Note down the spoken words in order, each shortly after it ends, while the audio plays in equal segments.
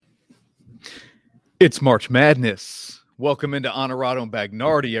It's March Madness. Welcome into Onorato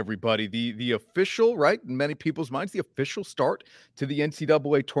Bagnardi, everybody. The official, right, in many people's minds, the official start to the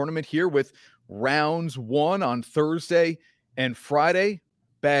NCAA tournament here with rounds 1 on Thursday and Friday.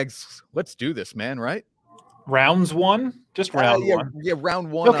 Bags, let's do this, man, right? Rounds 1? Just round 1? Yeah, round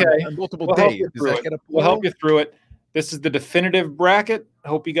 1 okay. on multiple days. We'll help you through it. This is the definitive bracket.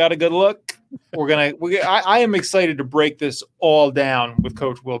 Hope you got a good look. I am excited to break this all down with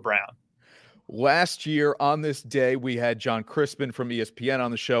Coach Will Brown. Last year on this day, we had John Crispin from ESPN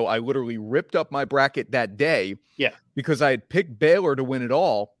on the show. I literally ripped up my bracket that day because I had picked Baylor to win it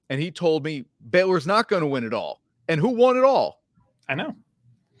all, and he told me Baylor's not going to win it all. And who won it all? I know.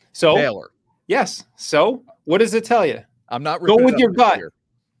 So Baylor. Yes. So what does it tell you? I'm not ripping Go with your gut. Year.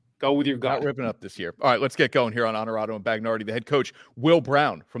 Go with your gut. Not ripping up this year. All right, let's get going here on Onorato and Bagnardi. The head coach, Will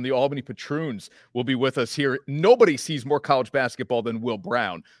Brown from the Albany Patroons, will be with us here. Nobody sees more college basketball than Will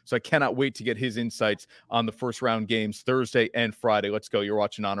Brown, so I cannot wait to get his insights on the first round games Thursday and Friday. Let's go. You're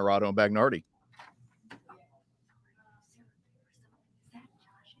watching Onorato and Bagnardi.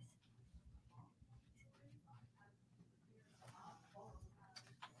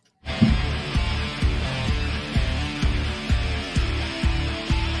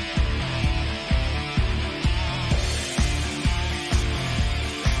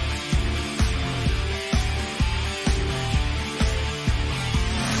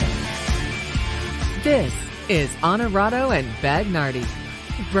 This is Onorato and Bagnardi,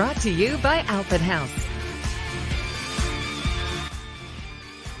 brought to you by Outfit House.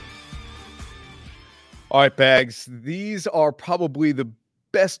 All right, Bags, these are probably the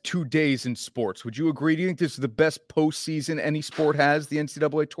best 2 days in sports. Would you agree? Do you think this is the best postseason any sport has, the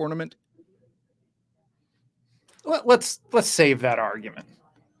NCAA tournament? Let's save that argument.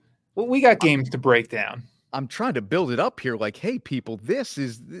 Well, we got games to break down. I'm trying to build it up here like, hey, people, this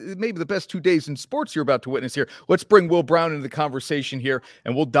is maybe the best 2 days in sports you're about to witness here. Let's bring Will Brown into the conversation here,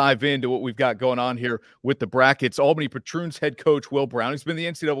 and we'll dive into what we've got going on here with the brackets. Albany Patroons head coach Will Brown. He's been in the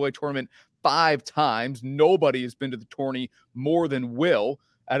NCAA tournament 5 times. Nobody has been to the tourney more than Will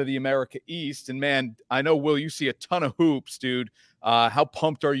out of the America East. And, man, I know, Will, you see a ton of hoops, dude. How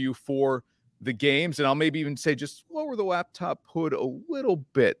pumped are you for the games? And I'll maybe even say just lower the laptop hood a little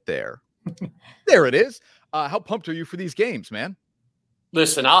bit there. There it is. How pumped are you for these games, man?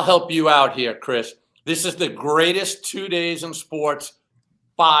 Listen, I'll help you out here, Chris. This is the greatest 2 days in sports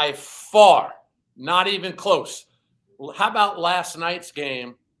by far. Not even close. How about last night's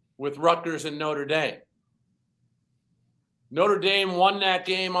game with Rutgers and Notre Dame? Notre Dame won that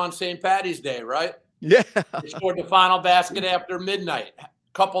game on St. Patty's Day, right? Yeah. They scored the final basket after midnight. A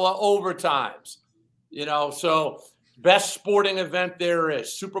couple of overtimes. So best sporting event there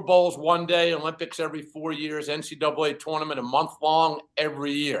is. Super Bowls 1 day, Olympics every 4 years, NCAA tournament a month long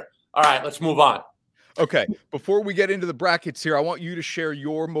every year. All right, let's move on. Okay, before we get into the brackets here, I want you to share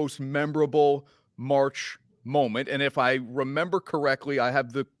your most memorable March moment. And if I remember correctly, I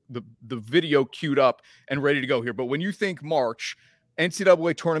have the video queued up and ready to go here. But when you think March,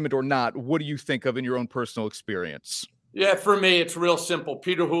 NCAA tournament or not, what do you think of in your own personal experience? Yeah, for me, it's real simple.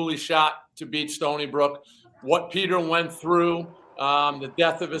 Peter Hooley's shot to beat Stony Brook. What Peter went through, the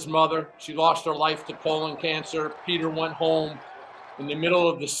death of his mother. She lost her life to colon cancer. Peter went home in the middle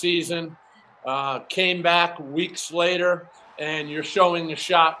of the season, came back weeks later, and you're showing the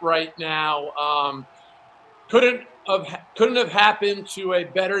shot right now. Couldn't have happened to a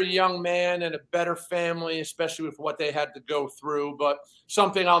better young man and a better family, especially with what they had to go through. But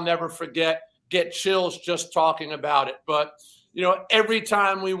something I'll never forget. Get chills just talking about it. But every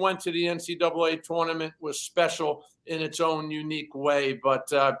time we went to the NCAA tournament was special in its own unique way.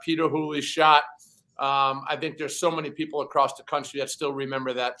 But Peter Hooley's shot, I think there's so many people across the country that still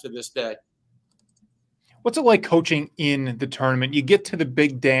remember that to this day. What's it like coaching in the tournament? You get to the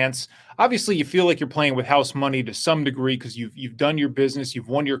big dance. Obviously, you feel like you're playing with house money to some degree because you've done your business, you've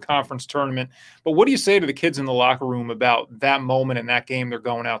won your conference tournament. But what do you say to the kids in the locker room about that moment and that game they're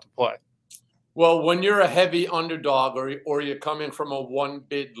going out to play? Well, when you're a heavy underdog or you're coming from a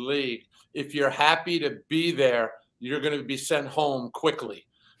one-bid league, if you're happy to be there, you're going to be sent home quickly.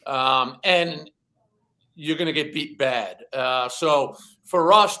 And you're going to get beat bad. So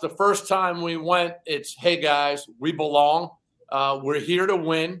for us, the first time we went, it's, hey, guys, we belong. We're here to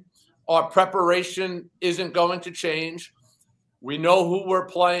win. Our preparation isn't going to change. We know who we're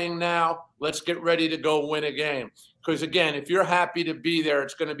playing now. Let's get ready to go win a game. Because, again, if you're happy to be there,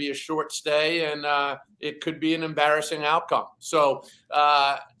 it's going to be a short stay, and it could be an embarrassing outcome. So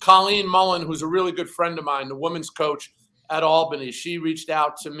Colleen Mullen, who's a really good friend of mine, the women's coach at Albany, she reached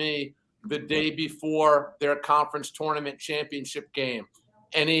out to me the day before their conference tournament championship game.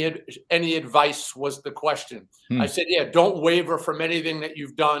 Any advice was the question. I said, yeah, don't waver from anything that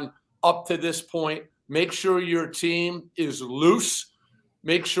you've done up to this point. Make sure your team is loose.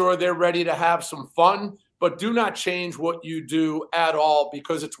 Make sure they're ready to have some fun, but do not change what you do at all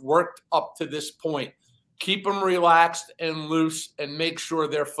because it's worked up to this point. Keep them relaxed and loose and make sure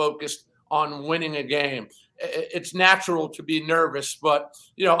they're focused on winning a game. It's natural to be nervous, but,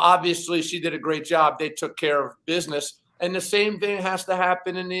 obviously she did a great job. They took care of business. And the same thing has to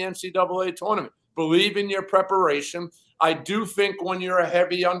happen in the NCAA tournament. Believe in your preparation. I do think when you're a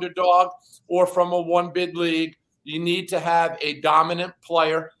heavy underdog or from a one-bid league, you need to have a dominant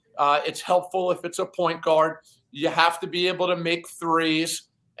player. It's helpful if it's a point guard. You have to be able to make threes,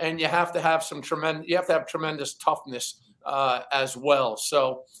 and you have to have tremendous toughness as well.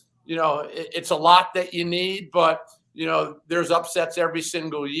 So, it's a lot that you need, but there's upsets every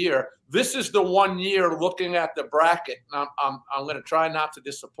single year. This is the one year looking at the bracket. And I'm going to try not to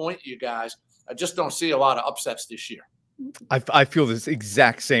disappoint you guys. I just don't see a lot of upsets this year. I feel this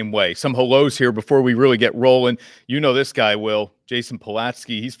exact same way. Some hellos here before we really get rolling. This guy, Will, Jason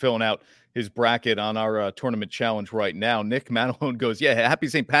Pulatsky, he's filling out his bracket on our tournament challenge right now. Nick Manalone goes, yeah, happy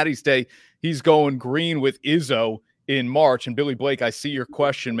St. Patty's Day. He's going green with Izzo in March. And Billy Blake, I see your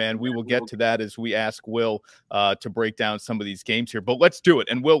question, man. We will get to that as we ask Will to break down some of these games here. But let's do it.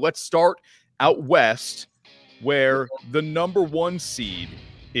 And Will, let's start out west where the number 1 seed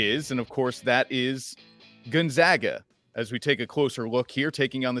is. And, of course, that is Gonzaga. As we take a closer look here,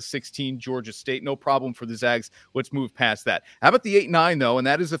 taking on the 16 Georgia State. No problem for the Zags. Let's move past that. How about the 8-9, though? And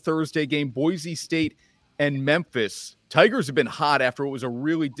that is a Thursday game. Boise State and Memphis. Tigers have been hot after what was a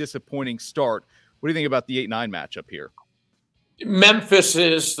really disappointing start. What do you think about the 8-9 matchup here? Memphis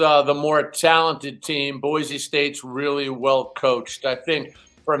is the more talented team. Boise State's really well coached. I think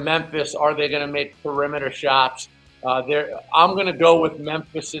for Memphis, are they going to make perimeter shots? I'm going to go with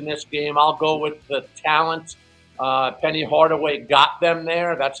Memphis in this game. I'll go with the talent. Penny Hardaway got them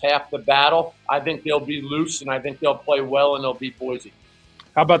there. That's half the battle. I think they'll be loose, and I think they'll play well, and they'll beat Boise.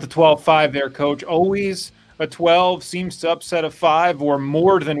 How about the 12-5 there, Coach? Always a 12 seems to upset a 5 or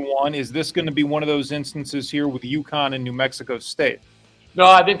more than one. Is this going to be one of those instances here with UConn and New Mexico State? No,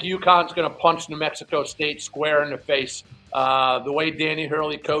 I think UConn's going to punch New Mexico State square in the face. The way Danny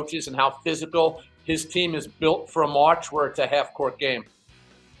Hurley coaches and how physical his team is built for a March where it's a half-court game.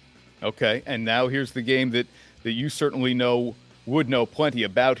 Okay, and now here's the game that you certainly would know plenty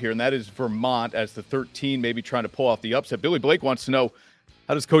about here, and that is Vermont as the 13, maybe trying to pull off the upset. Billy Blake wants to know,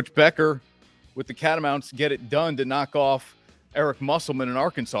 how does Coach Becker with the Catamounts get it done to knock off Eric Musselman in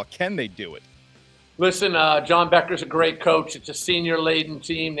Arkansas? Can they do it? Listen, John Becker's a great coach. It's a senior-laden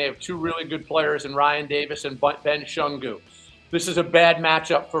team. They have 2 really good players in Ryan Davis and Ben Shungu. This is a bad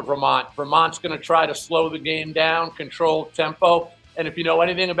matchup for Vermont. Vermont's going to try to slow the game down, control tempo, and if you know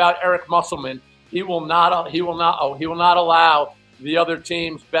anything about Eric Musselman, he will not allow the other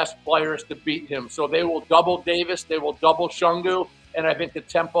team's best players to beat him. So they will double Davis, they will double Shungu, and I think the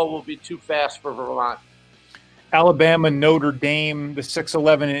tempo will be too fast for Vermont. Alabama, Notre Dame, the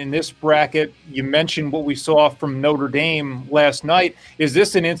 6-11 in this bracket. You mentioned what we saw from Notre Dame last night. Is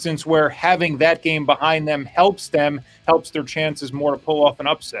this an instance where having that game behind them helps their chances more to pull off an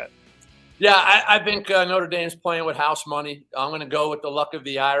upset? Yeah, I think Notre Dame's playing with house money. I'm going to go with the luck of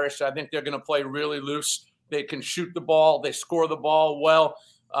the Irish. I think they're going to play really loose. They can shoot the ball. They score the ball well.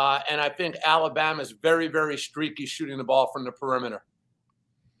 And I think Alabama's very, very streaky shooting the ball from the perimeter.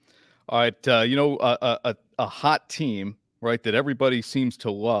 All right, a hot team, right, that everybody seems to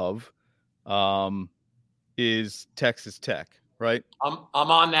love is Texas Tech, right? I'm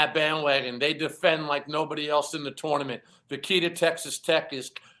on that bandwagon. They defend like nobody else in the tournament. The key to Texas Tech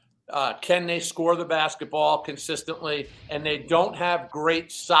is can they score the basketball consistently? And they don't have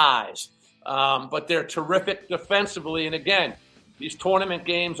great size, but they're terrific defensively. And again, these tournament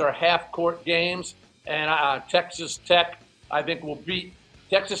games are half-court games, and Texas Tech, I think,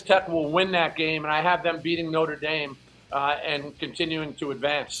 Texas Tech will win that game, and I have them beating Notre Dame and continuing to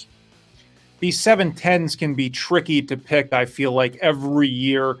advance. These 7-10s can be tricky to pick, I feel like, every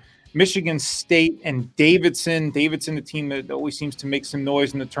year. Michigan State and Davidson, the team that always seems to make some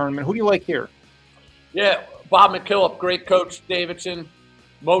noise in the tournament. Who do you like here? Yeah, Bob McKillop, great coach, Davidson.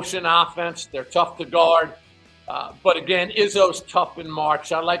 Motion offense, they're tough to guard. But again, Izzo's tough in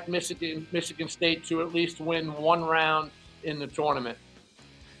March. I like Michigan State to at least win one round in the tournament.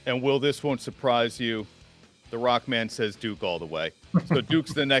 And Will, this won't surprise you. The Rockman says Duke all the way. So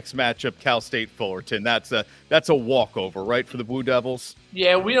Duke's the next matchup, Cal State Fullerton. That's a walkover, right, for the Blue Devils?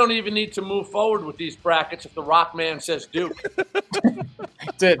 Yeah, we don't even need to move forward with these brackets if the Rockman says Duke.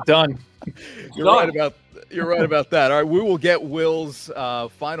 That's it, done. You're right about You're right about that. All right, we will get Will's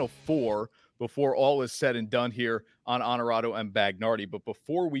final four before all is said and done here on Onorato and Bagnardi. But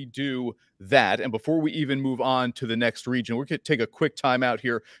before we do that, and before we even move on to the next region, we're going to take a quick time out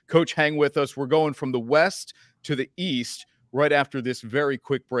here. Coach, hang with us. We're going from the west to the east right after this very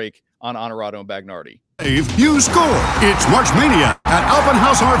quick break on Onorato and Bagnardi. You score. It's March Mania at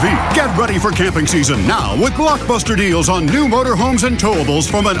Alpenhaus RV. Get ready for camping season now with blockbuster deals on new motorhomes and towables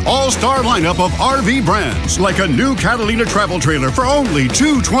from an all-star lineup of RV brands, like a new Catalina travel trailer for only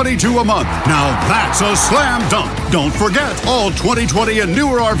 $222 a month. Now that's a slam dunk. Don't forget, all 2020 and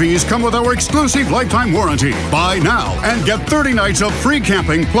newer RVs come with our exclusive lifetime warranty. Buy now and get 30 nights of free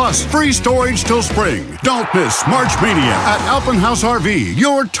camping plus free storage till spring. Don't miss March Mania at Alpenhaus RV,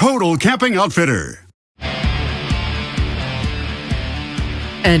 your total camping outfitter.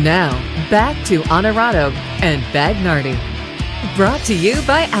 And now, back to Onorato and Bagnardi. Brought to you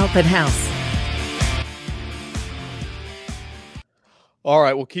by Alpenhaus. All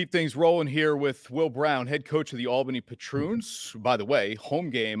right, we'll keep things rolling here with Will Brown, head coach of the Albany Patroons. By the way, home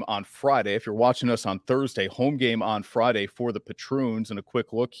game on Friday. If you're watching us on Thursday, home game on Friday for the Patroons. And a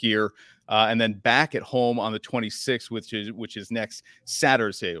quick look here. And then back at home on the 26th, which is next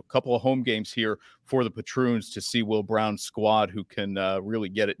Saturday. A couple of home games here for the Patroons to see Will Brown's squad who can really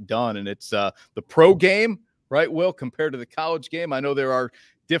get it done. And it's the pro game, right, Will, compared to the college game. I know there are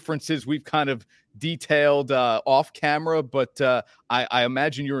differences we've kind of detailed off camera, but I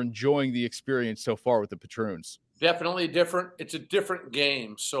imagine you're enjoying the experience so far with the Patroons. Definitely different. It's a different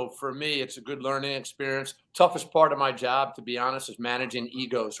game. So for me, it's a good learning experience. Toughest part of my job, to be honest, is managing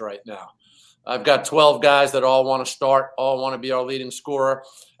egos right now. I've got 12 guys that all want to start, all want to be our leading scorer.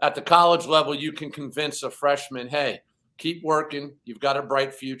 At the college level, you can convince a freshman, hey, keep working. You've got a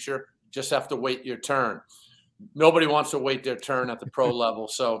bright future. Just have to wait your turn. Nobody wants to wait their turn at the pro level.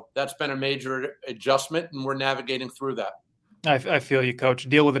 So that's been a major adjustment, and we're navigating through that. I feel you, Coach.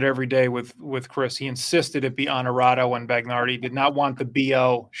 Deal with it every day with Chris. He insisted it be Onorato and Bagnardi. Did not want the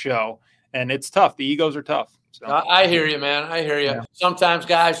BO show, and it's tough. The egos are tough. So. I hear you, man. I hear you. Yeah. Sometimes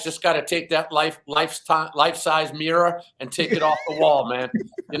guys just got to take that life-size mirror and take it off the wall, man.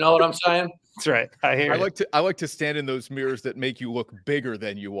 You know what I'm saying? That's right. I hear you. I like to stand in those mirrors that make you look bigger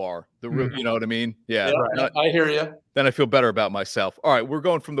than you are. You know what I mean? Yeah. I hear you. Then I feel better about myself. All right, we're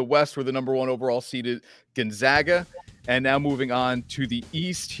going from the west, where the number one overall seeded Gonzaga, and now moving on to the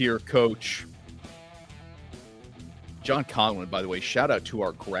east here, Coach. John Conlon, by the way, shout out to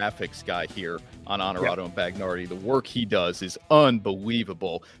our graphics guy here on Onorato and Bagnardi. The work he does is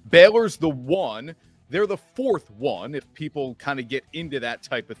unbelievable. Baylor's the one. They're the fourth one, if people kind of get into that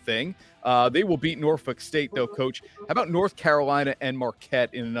type of thing. They will beat Norfolk State, though, Coach. How about North Carolina and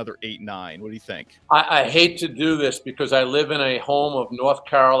Marquette in another 8-9? What do you think? I hate to do this because I live in a home of North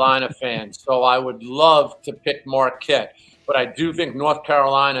Carolina fans, so I would love to pick Marquette. But I do think North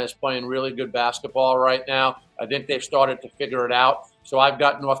Carolina is playing really good basketball right now. I think they've started to figure it out. So I've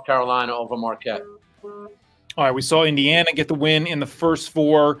got North Carolina over Marquette. All right, we saw Indiana get the win in the first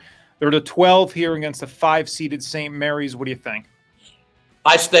four. They're the 12 here against the 5-seeded St. Mary's. What do you think?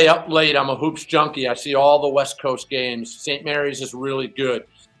 I stay up late. I'm a hoops junkie. I see all the West Coast games. St. Mary's is really good.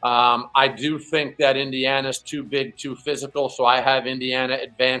 I do think that Indiana's too big, too physical, so I have Indiana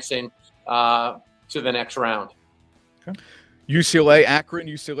advancing to the next round. Okay. UCLA, Akron.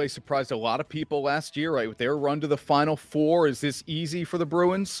 UCLA surprised a lot of people last year, right? With their run to the Final Four. Is this easy for the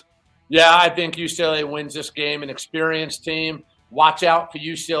Bruins? Yeah, I think UCLA wins this game. An experienced team. Watch out for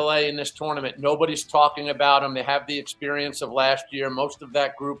UCLA in this tournament. Nobody's talking about them. They have the experience of last year. Most of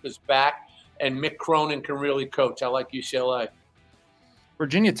that group is back, and Mick Cronin can really coach. I like UCLA.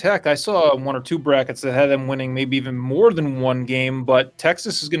 Virginia Tech, I saw one or two brackets that had them winning maybe even more than one game, but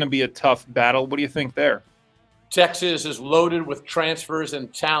Texas is going to be a tough battle. What do you think there? Texas is loaded with transfers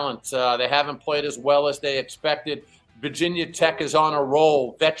and talent. They haven't played as well as they expected. Virginia Tech is on a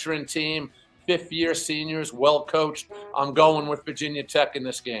roll. Veteran team, fifth-year seniors, well coached. I'm going with Virginia Tech in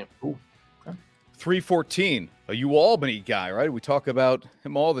this game. Ooh, okay. 314, a UAlbany guy, right? We talk about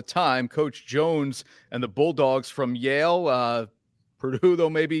him all the time. Coach Jones and the Bulldogs from Yale. Purdue, though,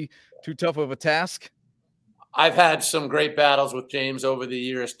 maybe too tough of a task. I've had some great battles with James over the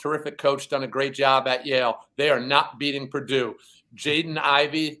years. Terrific coach, done a great job at Yale. They are not beating Purdue. Jaden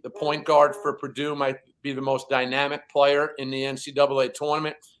Ivey, the point guard for Purdue, might be the most dynamic player in the NCAA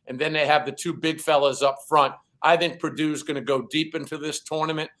tournament. And then they have the two big fellas up front. I think Purdue's going to go deep into this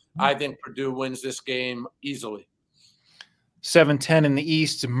tournament. I think Purdue wins this game easily. 7-10 in the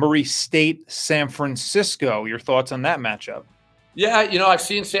East, Murray State, San Francisco. Your thoughts on that matchup? Yeah, I've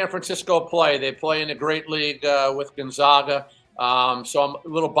seen San Francisco play. They play in a great league with Gonzaga. So I'm a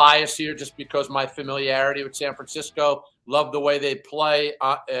little biased here just because my familiarity with San Francisco. Love the way they play.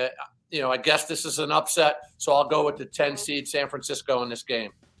 I guess this is an upset, so I'll go with the 10 seed San Francisco in this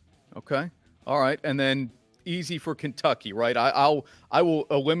game. Okay. All right. And then easy for Kentucky, right? I will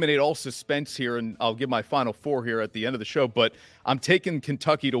eliminate all suspense here, and I'll give my final four here at the end of the show, but I'm taking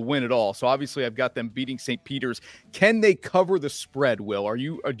Kentucky to win it all. So obviously I've got them beating St. Peter's. Can they cover the spread, Will?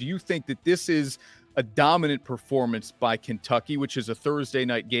 Do you think that this is a dominant performance by Kentucky, which is a Thursday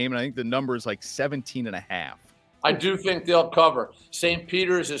night game, and I think the number is like 17.5? I do think they'll cover. St.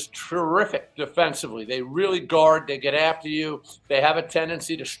 Peter's is terrific defensively. They really guard. They get after you. They have a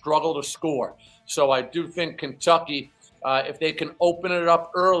tendency to struggle to score. So I do think Kentucky, if they can open it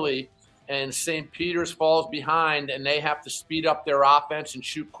up early and St. Peter's falls behind and they have to speed up their offense and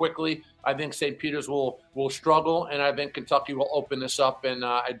shoot quickly, I think St. Peter's will struggle, and I think Kentucky will open this up, and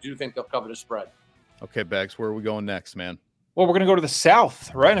I do think they'll cover the spread. Okay, Bags, where are we going next, man? Well, we're going to go to the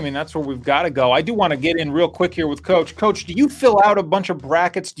South, right? I mean, that's where we've got to go. I do want to get in real quick here with Coach. Coach, do you fill out a bunch of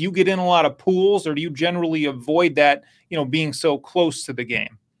brackets? Do you get in a lot of pools, or do you generally avoid that, being so close to the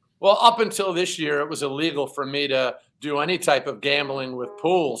game? Well, up until this year, it was illegal for me to do any type of gambling with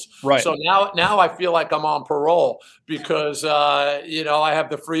pools. Right. So now I feel like I'm on parole because, I have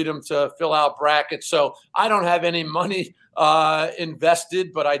the freedom to fill out brackets. So I don't have any money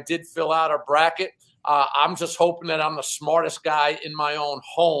invested, but I did fill out a bracket. I'm just hoping that I'm the smartest guy in my own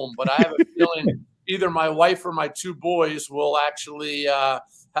home, but I have a feeling either my wife or my two boys will actually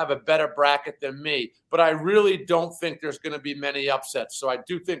have a better bracket than me. But I really don't think there's going to be many upsets. So I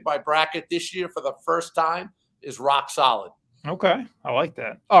do think my bracket this year for the first time is rock solid. Okay, I like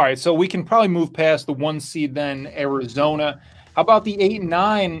that. All right, so we can probably move past the 1 seed then, Arizona. How about the 8 and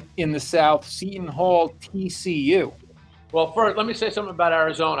 9 in the South, Seton Hall, TCU? Well, first, let me say something about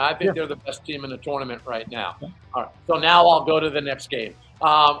Arizona. I think they're the best team in the tournament right now. All right, so now I'll go to the next game.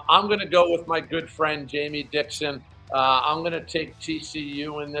 I'm going to go with my good friend Jamie Dixon. I'm going to take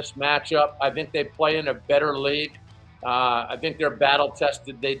TCU in this matchup. I think they play in a better league. I think they're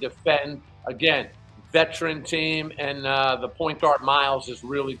battle-tested. They defend. Again, veteran team, and the point guard Miles is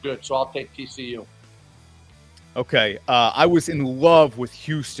really good, so I'll take TCU. Okay, I was in love with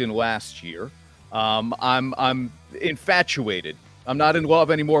Houston last year. I'm infatuated. I'm not in love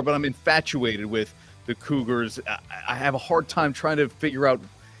anymore, but I'm infatuated with the Cougars. I have a hard time trying to figure out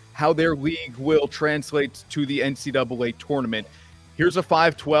how their league will translate to the NCAA tournament. Here's a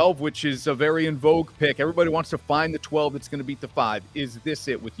 5-12, which is a very in vogue pick. Everybody wants to find the 12 that's going to beat the 5. Is this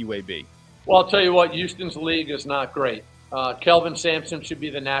it with UAB? Well, I'll tell you what, Houston's league is not great. Kelvin Sampson should be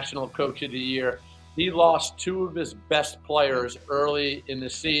the National Coach of the Year. He lost 2 of his best players early in the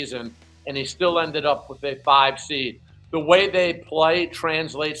season, and he still ended up with a 5 seed. The way they play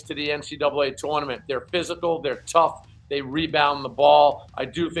translates to the NCAA tournament. They're physical, they're tough, they rebound the ball. I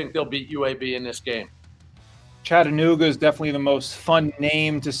do think they'll beat UAB in this game. Chattanooga is definitely the most fun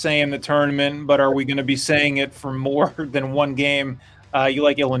name to say in the tournament, but are we going to be saying it for more than one game? You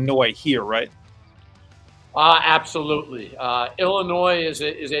like Illinois here, right? Absolutely. Illinois is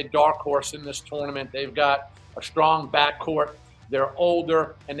a dark horse in this tournament. They've got a strong backcourt. They're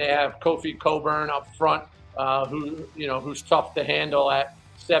older, and they have Kofi Coburn up front, who's tough to handle at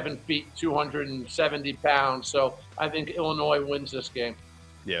 7 feet, 270 pounds. So I think Illinois wins this game.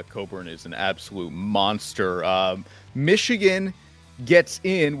 Yeah, Coburn is an absolute monster. Michigan gets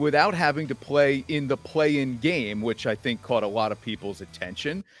in without having to play in the play-in game, which I think caught a lot of people's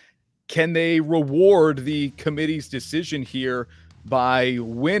attention. Can they reward the committee's decision here by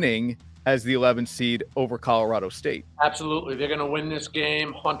winning as the 11th seed over Colorado State? Absolutely. They're going to win this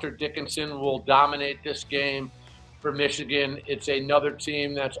game. Hunter Dickinson will dominate this game for Michigan. It's another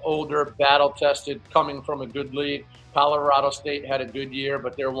team that's older, battle-tested, coming from a good league. Colorado State had a good year,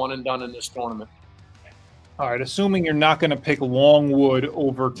 but they're one and done in this tournament. All right, assuming you're not going to pick Longwood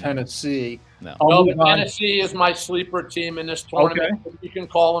over Tennessee. No, Tennessee is my sleeper team in this tournament. Okay. You can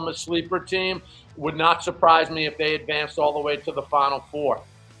call them a sleeper team. Would not surprise me if they advanced all the way to the Final Four.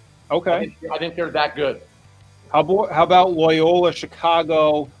 Okay. I think they're that good. How about Loyola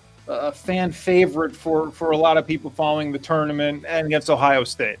Chicago, a fan favorite for a lot of people following the tournament, and against Ohio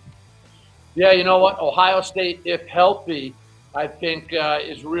State? Yeah, you know what? Ohio State, if healthy, I think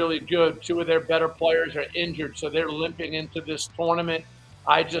is really good. 2 of their better players are injured, so they're limping into this tournament.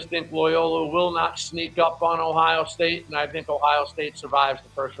 I just think Loyola will not sneak up on Ohio State, and I think Ohio State survives the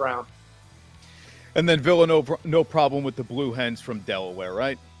first round. And then Villanova, no problem with the Blue Hens from Delaware,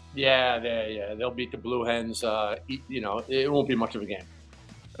 right? Yeah, they'll beat the Blue Hens. It won't be much of a game.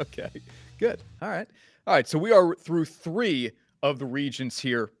 Okay, good. All right. So we are through 3 of the regions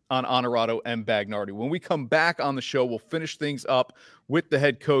here on Onorato and Bagnardi. When we come back on the show, we'll finish things up with the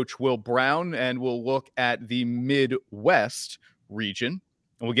head coach, Will Brown, and we'll look at the Midwest region,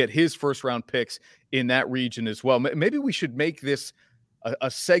 and we'll get his first-round picks in that region as well. Maybe we should make this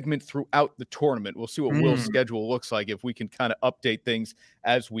a segment throughout the tournament. We'll see what Will's schedule looks like if we can kind of update things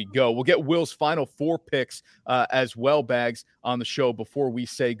as we go. We'll get Will's final 4 picks as well, Bags, on the show before we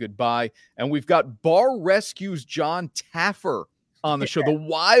say goodbye. And we've got Bar Rescue's John Taffer on the show, the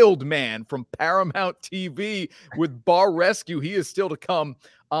wild man from Paramount TV with Bar Rescue. He is still to come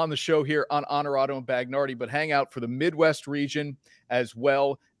on the show here on Onorato and Bagnardi, but hang out for the Midwest region as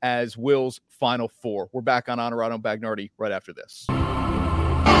well as Will's final 4. We're back on Onorato and Bagnardi right after this.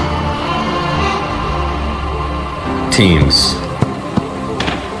 Teams,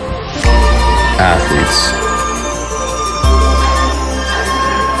 athletes,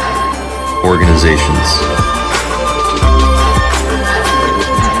 organizations.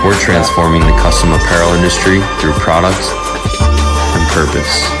 We're transforming the custom apparel industry through product and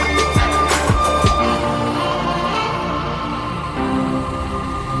purpose.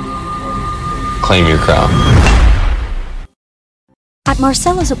 Claim your crown. At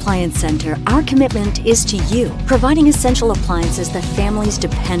Marcella's Appliance Center, our commitment is to you, providing essential appliances that families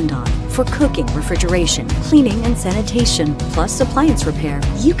depend on for cooking, refrigeration, cleaning, and sanitation, plus appliance repair.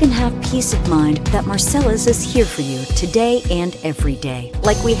 You can have peace of mind that Marcella's is here for you today and every day,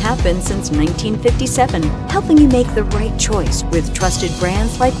 like we have been since 1957, helping you make the right choice with trusted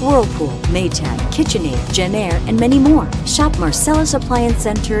brands like Whirlpool, Maytag, KitchenAid, JennAir, and many more. Shop Marcella's Appliance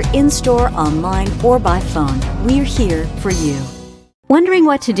Center in-store, online, or by phone. We're here for you. Wondering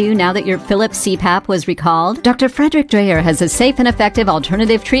what to do now that your Philips CPAP was recalled? Dr. Frederick Dreyer has a safe and effective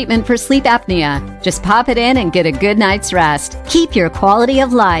alternative treatment for sleep apnea. Just pop it in and get a good night's rest. Keep your quality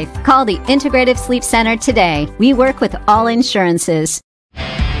of life. Call the Integrative Sleep Center today. We work with all insurances.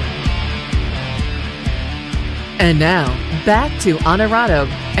 And now, back to Onorato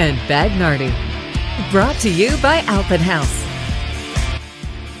and Bagnardi. Brought to you by Alpin House.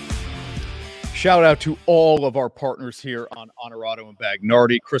 Shout out to all of our partners here on Onorato and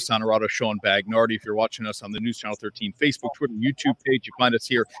Bagnardi. Chris Onorato, Sean Bagnardi. If you're watching us on the NewsChannel 13 Facebook, Twitter, YouTube page, you find us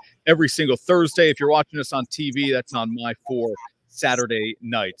here every single Thursday. If you're watching us on TV, that's on my 4 Saturday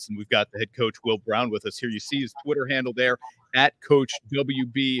nights. And we've got the head coach, Will Brown, with us here. You see his Twitter handle there, at Coach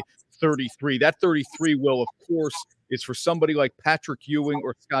WB33. That 33, Will, of course, is for somebody like Patrick Ewing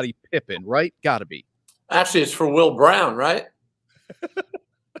or Scottie Pippen, right? Gotta be. Actually, it's for Will Brown, right?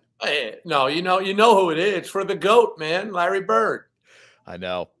 No, you know who it is. It's for the GOAT, man, Larry Bird. I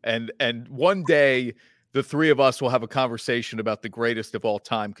know. And one day the three of us will have a conversation about the greatest of all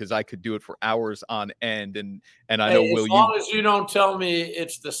time, because I could do it for hours on end. And I know, Will, as long as you don't tell me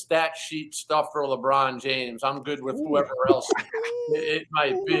it's the stat sheet stuff for LeBron James, I'm good with whoever else it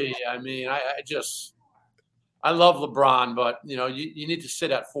might be. I mean, I love LeBron, but you need to sit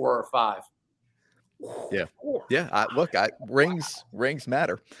at 4 or 5. Yeah. Rings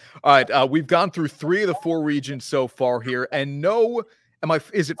matter. All right. We've gone through 3 of the 4 regions so far here, and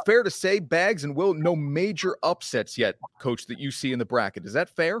is it fair to say, Bags and Will, no major upsets yet, Coach, that you see in the bracket? Is that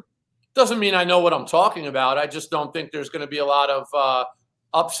fair? Doesn't mean I know what I'm talking about. I just don't think there's going to be a lot of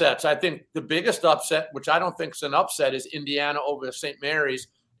upsets. I think the biggest upset, which I don't think is an upset, is Indiana over St. Mary's,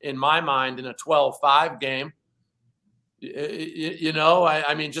 in my mind, in a 12-5 game.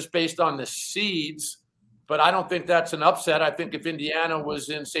 I mean, just based on the seeds, but I don't think that's an upset. I think if Indiana was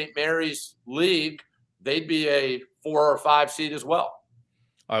in St. Mary's league, they'd be a 4 or 5 seed as well.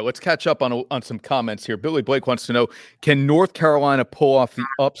 All right, let's catch up on some comments here. Billy Blake wants to know, can North Carolina pull off the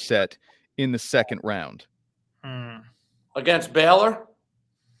upset in the second round? Against Baylor?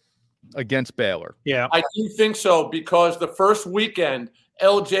 Against Baylor. Yeah. I do think so, because the first weekend,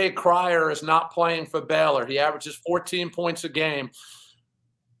 LJ Cryer is not playing for Baylor. He averages 14 points a game.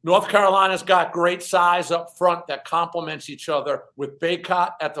 North Carolina's got great size up front that complements each other, with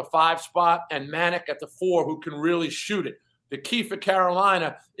Baycott at the 5 spot and Manick at the 4, who can really shoot it. The key for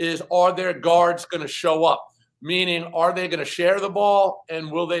Carolina is, are their guards going to show up? Meaning, are they going to share the ball,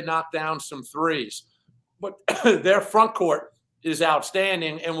 and will they knock down some threes? But their front court is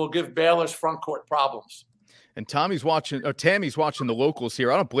outstanding and will give Baylor's front court problems. And Tammy's watching the locals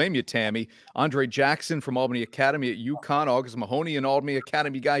here. I don't blame you, Tammy. Andre Jackson from Albany Academy at UConn, August Mahoney, an Albany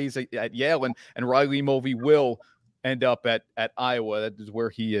Academy guy. He's at Yale, and Riley Mulvey will end up at Iowa. That is where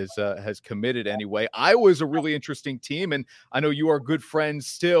he has committed anyway. Iowa's a really interesting team, and I know you are good friends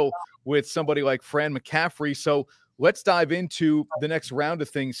still with somebody like Fran McCaffrey. So let's dive into the next round of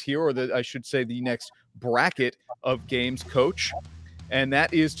things here, or I should say the next bracket of games, Coach. And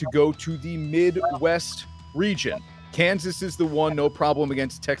that is to go to the Midwest region. Kansas is the one, no problem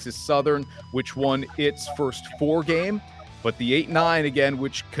against Texas Southern, which won its first 4 game. But the 8-9 again,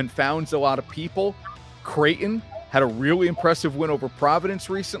 which confounds a lot of people. Creighton had a really impressive win over Providence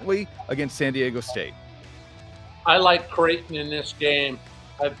recently against San Diego State. I like Creighton in this game.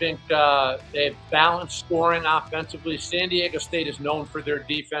 I think they have balanced scoring offensively. San Diego State is known for their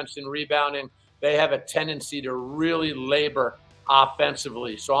defense and rebounding. They have a tendency to really labor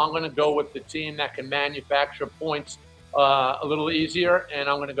offensively. So I'm going to go with the team that can manufacture points a little easier, and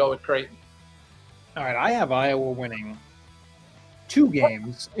I'm going to go with Creighton. All right, I have Iowa winning 2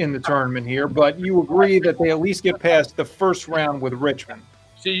 games in the tournament here, but you agree that they at least get past the first round with Richmond.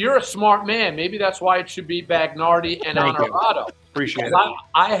 See, you're a smart man. Maybe that's why it should be Bagnardi and Onorato. Appreciate it.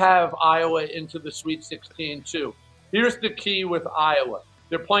 I have Iowa into the Sweet 16 too. Here's the key with Iowa.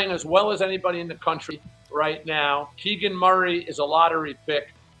 They're playing as well as anybody in the country right now. Keegan Murray is a lottery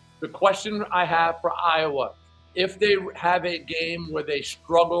pick. The question I have for Iowa, if they have a game where they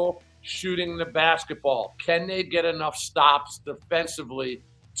struggle shooting the basketball, can they get enough stops defensively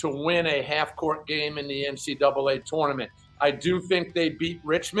to win a half-court game in the NCAA tournament? I do think they beat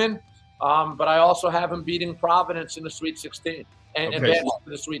Richmond, but I also have them beating Providence in the Sweet 16 and advancing to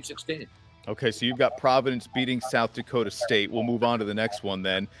the Sweet 16. Okay, so you've got Providence beating South Dakota State. We'll move on to the next one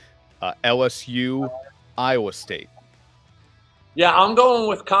then. LSU, Iowa State. Yeah, I'm going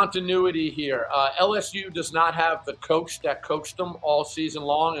with continuity here. LSU does not have the coach that coached them all season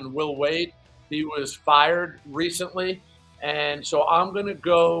long, and Will Wade. He was fired recently, and so I'm going to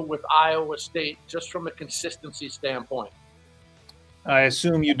go with Iowa State just from a consistency standpoint. I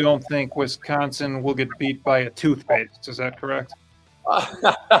assume you don't think Wisconsin will get beat by a toothpaste. Is that correct?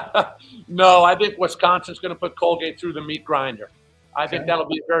 No, I think Wisconsin's going to put Colgate through the meat grinder. I think that'll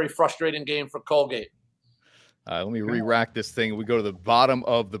be a very frustrating game for Colgate. Let me re-rack this thing. We go to the bottom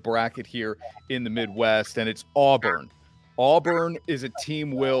of the bracket here in the Midwest, and it's Auburn. Auburn is a team,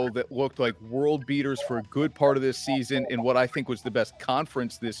 Will, that looked like world beaters for a good part of this season in what I think was the best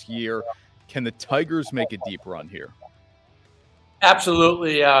conference this year. Can the Tigers make a deep run here?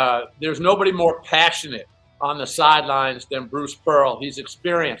 Absolutely. There's nobody more passionate on the sidelines than Bruce Pearl. He's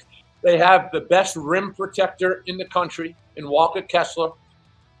experienced. They have the best rim protector in the country in Walker Kessler.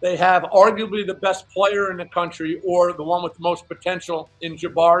 They have arguably the best player in the country, or the one with the most potential, in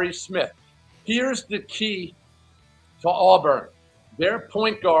Jabari Smith. Here's the key to Auburn. Their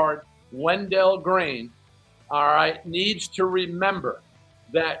point guard, Wendell Green, needs to remember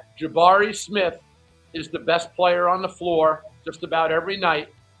that Jabari Smith is the best player on the floor just about every night,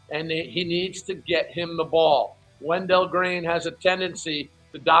 and he needs to get him the ball. Wendell Green has a tendency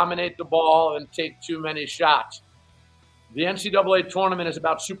to dominate the ball and take too many shots. The NCAA tournament is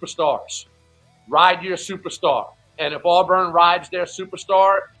about superstars. Ride your superstar. And if Auburn rides their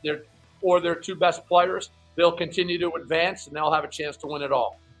superstar, their 2 best players, they'll continue to advance, and they'll have a chance to win it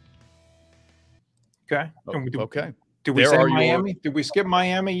all. Okay. Okay. Did we say Miami? Did we skip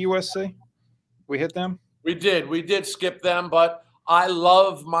Miami, USC? We hit them? We did. We did skip them, but I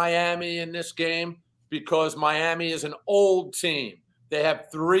love Miami in this game because Miami is an old team. They have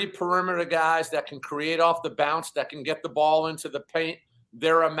 3 perimeter guys that can create off the bounce, that can get the ball into the paint.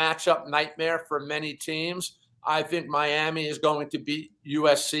 They're a matchup nightmare for many teams. I think Miami is going to beat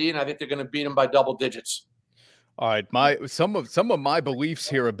USC, and I think they're going to beat them by double digits. All right, some of my beliefs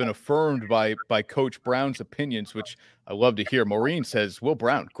here have been affirmed by Coach Brown's opinions, which I love to hear. Maureen says, Will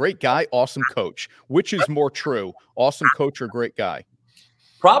Brown, great guy, awesome coach. Which is more true, awesome coach or great guy?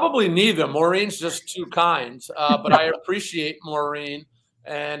 Probably neither. Maureen's just too kind, but I appreciate Maureen,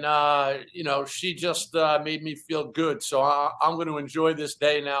 and she just made me feel good. So I'm going to enjoy this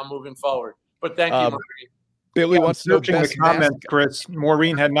day now moving forward. But thank you, Maureen. Billy wants to know searching the comments, Chris.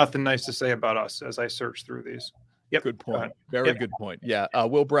 Maureen had nothing nice to say about us as I searched through these. Yep. Good point. Very good point. Yeah.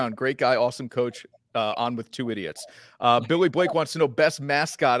 Will Brown, great guy, awesome coach, on with 2 idiots. Billy Blake wants to know best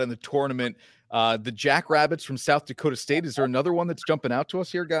mascot in the tournament. The Jackrabbits from South Dakota State. Is there another one that's jumping out to us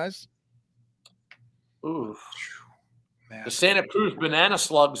here, guys? Ooh. The Santa Cruz Banana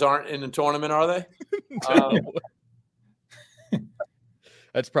Slugs aren't in the tournament, are they?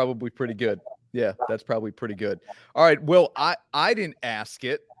 That's probably pretty good. Yeah, that's probably pretty good. All right, Will, I didn't ask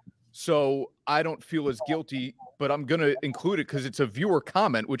it, so I don't feel as guilty, but I'm going to include it because it's a viewer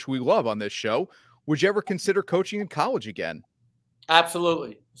comment, which we love on this show. Would you ever consider coaching in college again?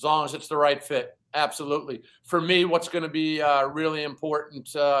 Absolutely, as long as it's the right fit. Absolutely. For me, what's going to be really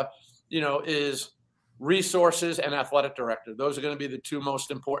important, is resources and athletic director. Those are going to be the 2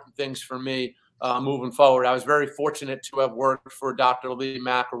 most important things for me moving forward. I was very fortunate to have worked for Dr. Lee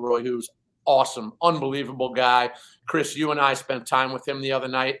McElroy, who's awesome, unbelievable guy. Chris, you and I spent time with him the other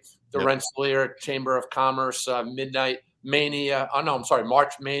night. The Rensselaer Chamber of Commerce March Mania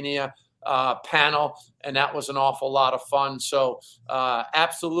panel, and that was an awful lot of fun. So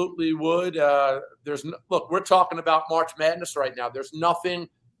absolutely would. Look, we're talking about March Madness right now. There's nothing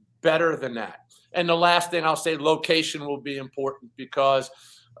better than that. And the last thing I'll say, location will be important, because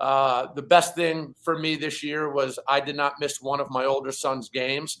the best thing for me this year was I did not miss one of my older son's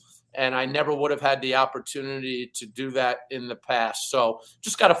games, and I never would have had the opportunity to do that in the past. So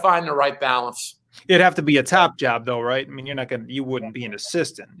just got to find the right balance. It'd have to be a top job, though, right? I mean, you wouldn't be an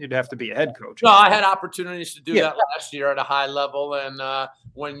assistant. You'd have to be a head coach. No, I had opportunities to do that last year at a high level. And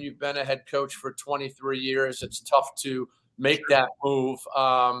when you've been a head coach for 23 years, it's tough to make that move.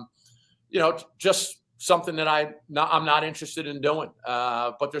 Just something that I'm not interested in doing.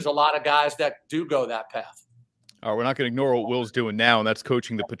 But there's a lot of guys that do go that path. All right, we're not going to ignore what Will's doing now, and that's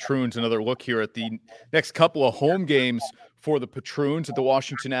coaching the Patroons. Another look here at the next couple of home games for the Patroons at the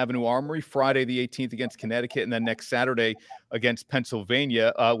Washington Avenue Armory, Friday the 18th against Connecticut, and then next Saturday against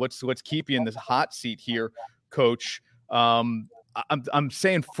Pennsylvania. What's keep you in this hot seat here, Coach? I'm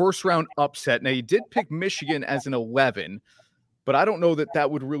saying first round upset. Now, you did pick Michigan as an 11, but I don't know that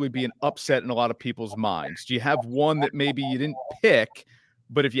would really be an upset in a lot of people's minds. Do you have one that maybe you didn't pick,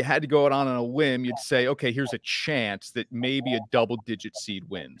 but if you had to go out on a limb, you'd say, okay, here's a chance that maybe a double-digit seed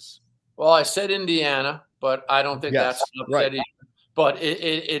wins? Well, I said Indiana, but I don't think that's an upset either. But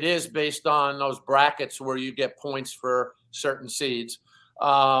it is based on those brackets where you get points for certain seeds.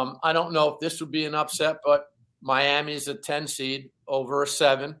 I don't know if this would be an upset, but Miami's a 10 seed over a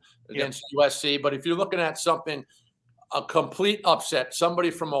 7 against USC. But if you're looking at something, a complete upset, somebody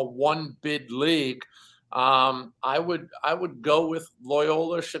from a one-bid league, I would go with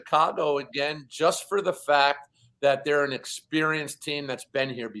Loyola Chicago again, just for the fact that they're an experienced team that's been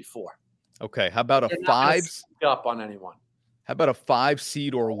here before. Okay, how about they're a 5 up on anyone? How about a 5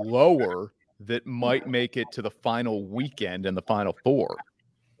 seed or lower that might make it to the final weekend and the Final Four?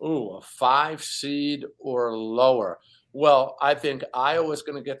 Ooh, a 5 seed or lower. Well, I think Iowa's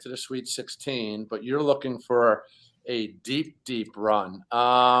going to get to the Sweet 16, but you're looking for a deep, deep run.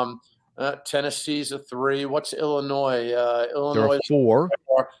 Tennessee's a 3. What's Illinois? Illinois 4.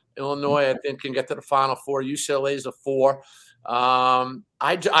 Illinois, I think, can get to the Final Four. UCLA's a 4. I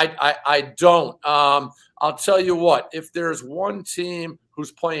don't. I'll tell you what. If there's one team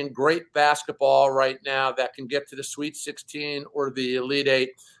who's playing great basketball right now that can get to the Sweet 16 or the Elite 8,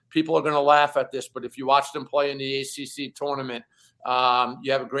 people are going to laugh at this. But if you watch them play in the ACC tournament,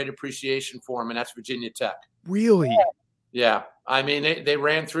 you have a great appreciation for them, and that's Virginia Tech. Really? Yeah. I mean, they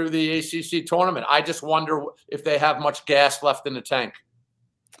ran through the ACC tournament. I just wonder if they have much gas left in the tank.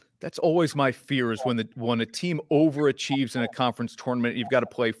 That's always my fear, is when a team overachieves in a conference tournament, you've got to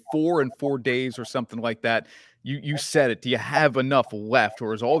play 4 in 4 days or something like that. You said it. Do you have enough left,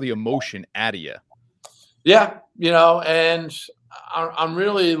 or is all the emotion out of you? Yeah, and I'm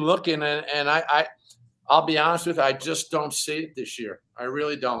really looking, and I'll be honest with you, I just don't see it this year. I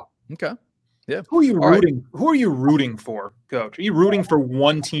really don't. Okay. Yeah. Who are you rooting for, Coach? Are you rooting for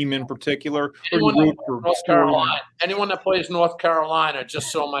one team in particular? Anyone that North Carolina. Anyone that plays North Carolina,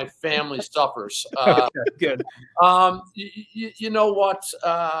 just so my family suffers. Okay, good. You know what?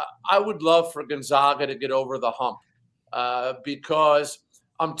 I would love for Gonzaga to get over the hump, because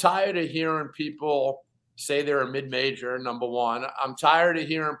I'm tired of hearing people say they're a mid-major, number one. I'm tired of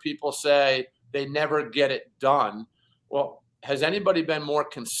hearing people say they never get it done. Well, has anybody been more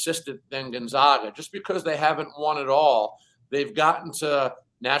consistent than Gonzaga? Just because they haven't won it all, they've gotten to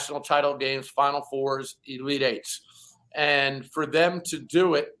national title games, Final Fours, Elite Eights. And for them to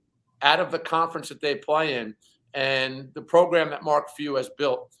do it out of the conference that they play in, and the program that Mark Few has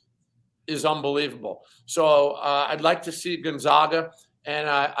built is unbelievable. So I'd like to see Gonzaga, and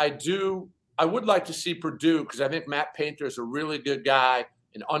I would like to see Purdue, because I think Matt Painter is a really good guy,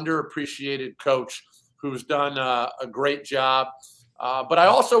 an underappreciated coach who's done a great job. But I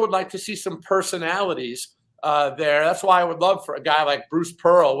also would like to see some personalities there. That's why I would love for a guy like Bruce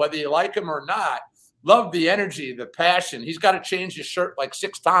Pearl, whether you like him or not, love the energy, the passion. He's got to change his shirt like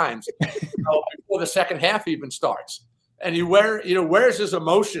 6 times before the second half even starts. And he wears his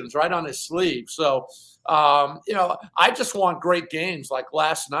emotions right on his sleeve. So, I just want great games like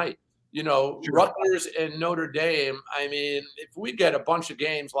last night. Sure. Rutgers and Notre Dame, I mean, if we get a bunch of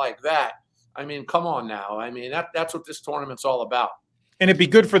games like that, I mean, come on now. I mean, that's what this tournament's all about. And it'd be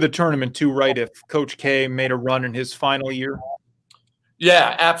good for the tournament too, right? If Coach K made a run in his final year.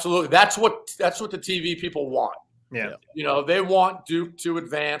 Yeah, absolutely. That's what the TV people want. Yeah. They want Duke to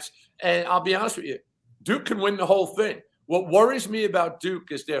advance. And I'll be honest with you, Duke can win the whole thing. What worries me about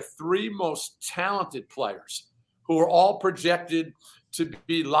Duke is their three most talented players who are all projected to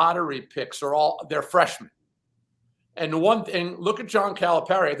be lottery picks they're freshmen. And one thing, look at John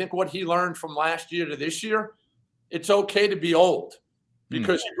Calipari. I think what he learned from last year to this year, it's okay to be old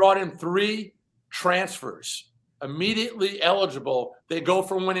because he brought in three transfers immediately eligible. They go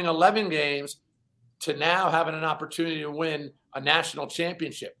from winning 11 games to now having an opportunity to win a national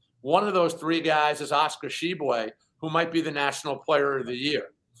championship. One of those three guys is Oscar Tshiebwe, who might be the National Player of the Year.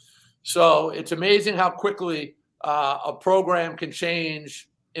 So it's amazing how quickly a program can change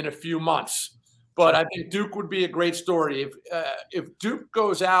in a few months. But I think Duke would be a great story. If Duke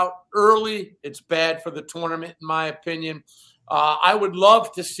goes out early, it's bad for the tournament, in my opinion. I would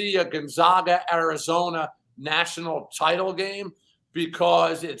love to see a Gonzaga-Arizona national title game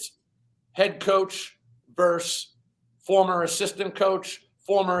because it's head coach versus former assistant coach,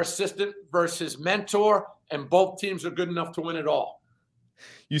 former assistant versus mentor, and both teams are good enough to win it all.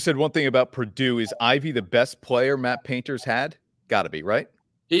 You said one thing about Purdue. Is Ivy the best player Matt Painter's had? Got to be, right?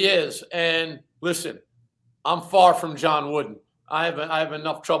 He is. And listen, I'm far from John Wooden. I have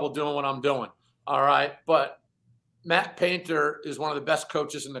enough trouble doing what I'm doing. All right. But Matt Painter is one of the best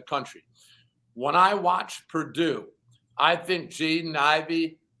coaches in the country. When I watch Purdue, I think Jaden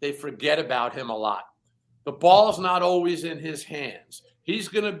Ivey, they forget about him a lot. The ball's not always in his hands. He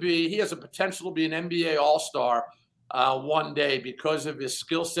has a potential to be an NBA All-Star one day because of his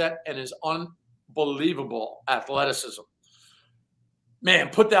skill set and his unbelievable athleticism. Man,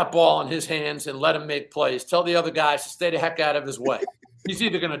 put that ball in his hands and let him make plays. Tell the other guys to stay the heck out of his way. He's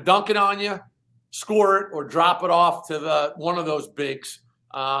either going to dunk it on you, score it, or drop it off to one of those bigs.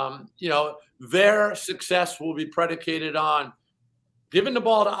 Their success will be predicated on giving the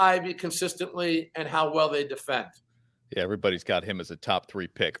ball to Ivy consistently and how well they defend. Yeah, everybody's got him as a top 3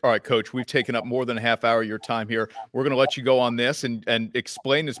 pick. All right, Coach, we've taken up more than a half hour of your time here. We're going to let you go on this and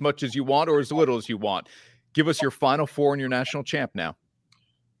explain as much as you want or as little as you want. Give us your Final Four and your national champ now.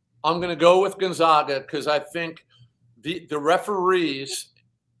 I'm going to go with Gonzaga because I think the referees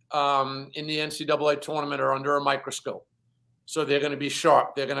in the NCAA tournament are under a microscope. So they're going to be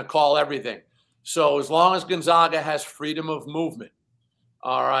sharp. They're going to call everything. So as long as Gonzaga has freedom of movement,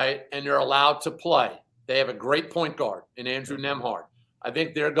 all right, and they're allowed to play, they have a great point guard in Andrew Nembhard. I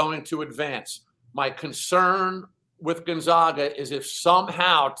think they're going to advance. My concern with Gonzaga is if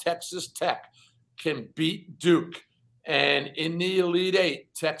somehow Texas Tech can beat Duke and in the Elite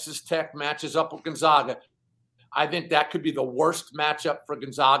Eight, Texas Tech matches up with Gonzaga, I think that could be the worst matchup for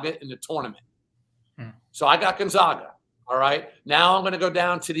Gonzaga in the tournament. So I got Gonzaga, all right? Now I'm going to go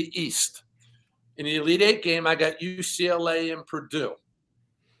down to the East. In the Elite Eight game, I got UCLA and Purdue.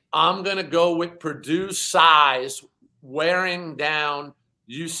 I'm going to go with Purdue's size wearing down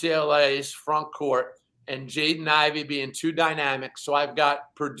UCLA's front court and Jaden Ivey being too dynamic. So I've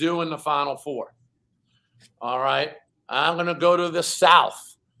got Purdue in the Final Four. All right. I'm going to go to the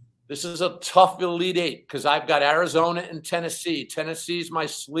South. This is a tough Elite Eight because I've got Arizona and Tennessee. Tennessee's my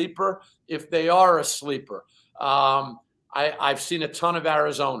sleeper if they are a sleeper. I've seen a ton of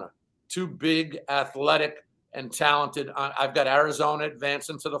Arizona. Two big, athletic, and talented. I've got Arizona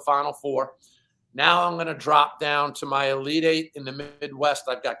advancing to the Final Four. Now I'm going to drop down to my Elite Eight in the Midwest.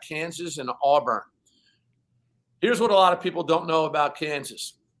 I've got Kansas and Auburn. Here's what a lot of people don't know about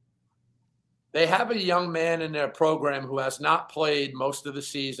Kansas. They have a young man in their program who has not played most of the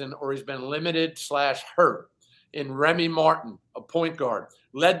season or has been limited/hurt in Remy Martin, a point guard,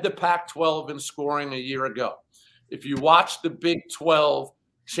 led the Pac-12 in scoring a year ago. If you watch the Big 12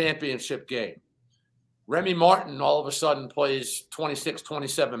 championship game, Remy Martin all of a sudden plays 26,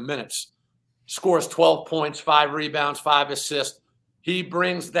 27 minutes, scores 12 points, 5 rebounds, 5 assists. He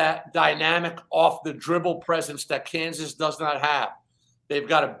brings that dynamic off the dribble presence that Kansas does not have. They've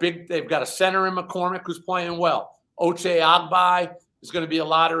got a center in McCormick who's playing well. Ochai Agbayi is going to be a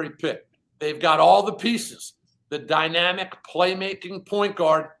lottery pick. They've got all the pieces. The dynamic playmaking point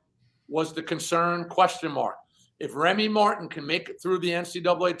guard was the concern question mark. If Remy Martin can make it through the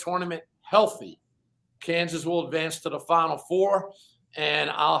NCAA tournament healthy, Kansas will advance to the Final Four, and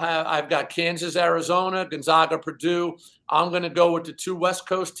I've got Kansas, Arizona, Gonzaga, Purdue. I'm going to go with the 2 West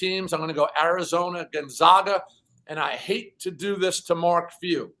Coast teams. I'm going to go Arizona, Gonzaga, and I hate to do this to Mark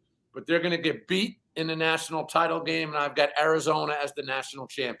Few, but they're going to get beat in the national title game, and I've got Arizona as the national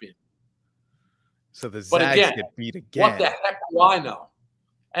champion. So the Zags get beat again. What the heck do I know?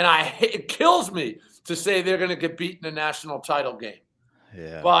 And it kills me to say they're going to get beat in the national title game.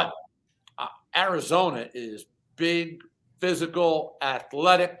 Yeah. But Arizona is big, physical,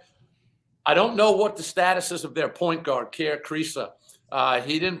 athletic. I don't know what the status is of their point guard, Kerr Kriisa.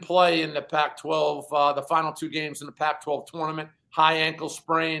 He didn't play in the Pac-12, the final 2 games in the Pac-12 tournament, high ankle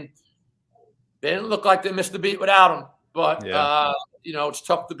sprain. They didn't look like they missed a beat without him, but it's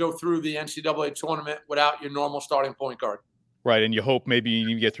tough to go through the NCAA tournament without your normal starting point guard. Right, and you hope maybe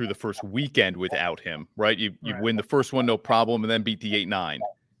you get through the first weekend without him, right? You win the first one, no problem, and then beat the 8-9.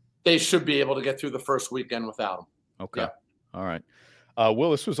 They should be able to get through the first weekend without him. Okay, all right.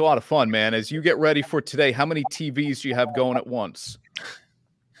 Will, this was a lot of fun, man. As you get ready for today, how many TVs do you have going at once?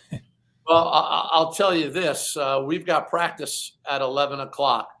 Well, I'll tell you this. We've got practice at 11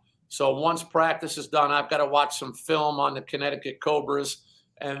 o'clock. So once practice is done, I've got to watch some film on the Connecticut Cobras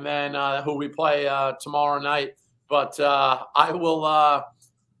and then who we play tomorrow night. But I'll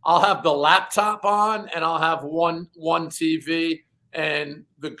have the laptop on and I'll have one TV. And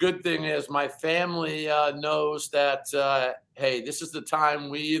the good thing is my family knows that, hey, this is the time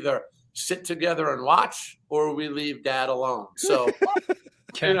we either sit together and watch or we leave dad alone. So,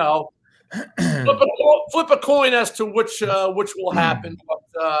 flip a coin as to which will happen.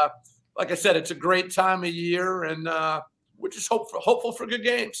 But like I said, it's a great time of year, and we're just hopeful for good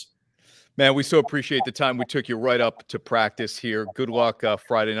games. Man, we so appreciate the time we took you right up to practice here. Good luck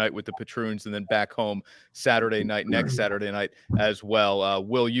Friday night with the Patroons, and then back home next Saturday night as well.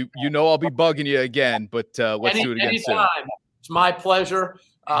 Will, you know I'll be bugging you again, but let's do it again soon. It's my pleasure.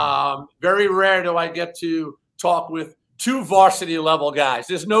 Very rare do I get to talk with 2 varsity level guys.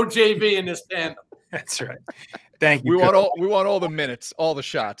 There's no JV in this tandem. That's right. Thank you. We want all the minutes, all the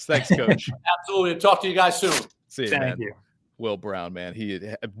shots. Thanks, Coach. Absolutely. Talk to you guys soon. See you, Thank man. you. Will Brown, man.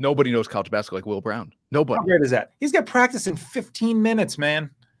 Nobody knows college basketball like Will Brown. Nobody. How great is that? He's got practice in 15 minutes, man.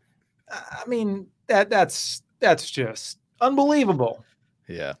 I mean, that's just unbelievable.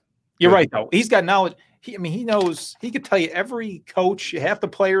 Yeah. You're right, though. He's got knowledge. He knows. He could tell you every coach, half the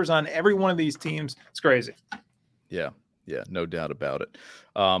players on every one of these teams. It's crazy. Yeah, no doubt about it.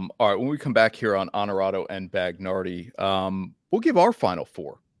 All right, when we come back here on Onorato and Bagnardi, we'll give our Final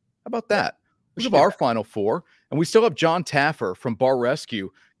Four. How about that? We'll give our Final Four. And we still have John Taffer from Bar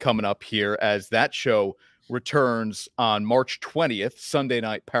Rescue coming up here as that show returns on March 20th, Sunday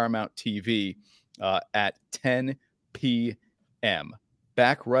night, Paramount TV at 10 p.m.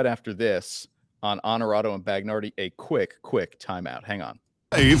 Back right after this on Onorato and Bagnardi, a quick timeout. Hang on.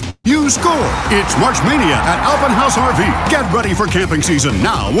 You score! It's March Mania at Alpenhaus RV. Get ready for camping season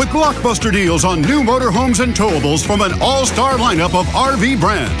now with blockbuster deals on new motorhomes and towables from an all-star lineup of RV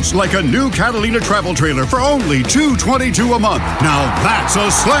brands, like a new Catalina travel trailer for only $222 a month. Now that's a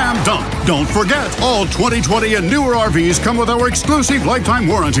slam dunk. Don't forget, all 2020 and newer RVs come with our exclusive lifetime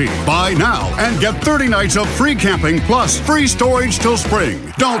warranty. Buy now and get 30 nights of free camping plus free storage till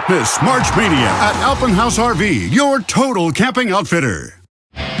spring. Don't miss March Mania at Alpenhaus RV, your total camping outfitter.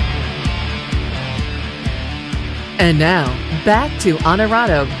 And now, back to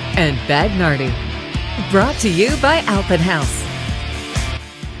Onorato and Bagnardi. Brought to you by Alpenhaus.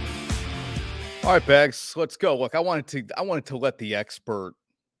 All right, Bags, let's go. Look, I wanted to let the expert,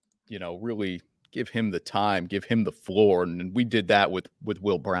 really give him the time, give him the floor, and we did that with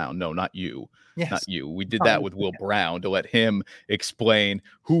Will Brown. No, not you. Yes. Not you. We did that with Will Brown to let him explain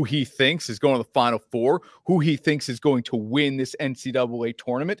who he thinks is going to the Final Four, who he thinks is going to win this NCAA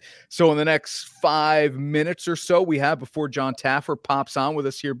tournament. So in the next 5 minutes or so we have before John Taffer pops on with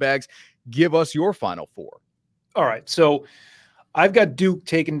us here, Bags, give us your Final Four. All right. So I've got Duke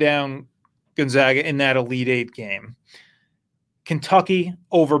taking down Gonzaga in that Elite Eight game. Kentucky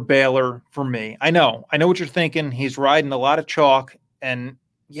over Baylor for me. I know what you're thinking. He's riding a lot of chalk, and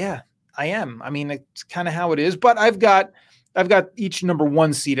yeah, I am. I mean, it's kind of how it is, but I've got each number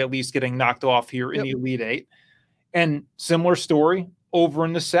 1 seed at least getting knocked off here in the Elite Eight. And similar story over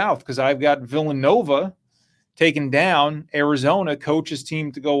in the South, because I've got Villanova taking down Arizona, coach's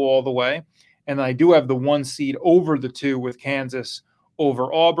team to go all the way. And I do have the 1 seed over the 2 with Kansas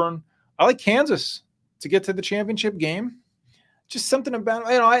over Auburn. I like Kansas to get to the championship game. Just something about,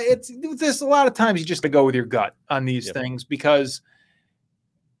 it's a lot of times you just go with your gut on these things because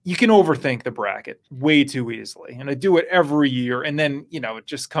you can overthink the bracket way too easily. And I do it every year. And then, it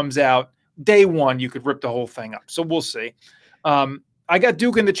just comes out day one, you could rip the whole thing up. So we'll see. I got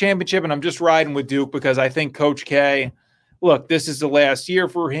Duke in the championship, and I'm just riding with Duke because I think Coach K, look, this is the last year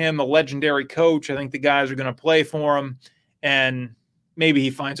for him, a legendary coach. I think the guys are going to play for him, and maybe he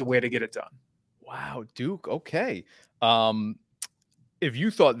finds a way to get it done. Wow, Duke. Okay. If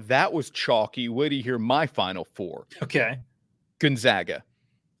you thought that was chalky, wait till you hear my Final Four. Okay. Gonzaga.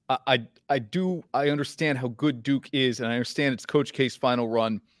 I understand how good Duke is, and I understand it's Coach K's final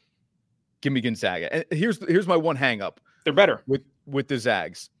run. Give me Gonzaga. And here's my one hang up. They're better. With the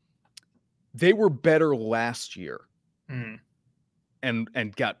Zags. They were better last year.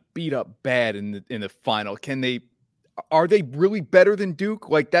 and got beat up bad in the final. Are they really better than Duke?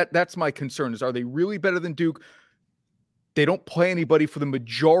 Like that's my concern, is are they really better than Duke? They don't play anybody for the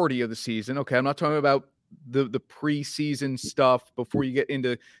majority of the season. Okay, I'm not talking about the preseason stuff before you get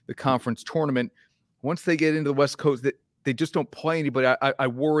into the conference tournament. Once they get into the West Coast, they just don't play anybody. I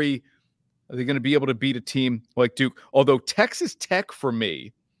worry, are they going to be able to beat a team like Duke? Although Texas Tech, for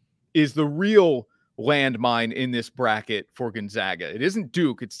me, is the real landmine in this bracket for Gonzaga. It isn't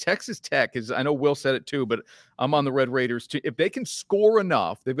Duke, it's Texas Tech. I know Will said it too, but I'm on the Red Raiders too. If they can score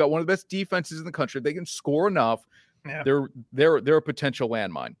enough, they've got one of the best defenses in the country. If they can score enough, they're a potential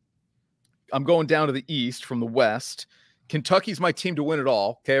landmine. I'm going down to the East from the West. Kentucky's my team to win it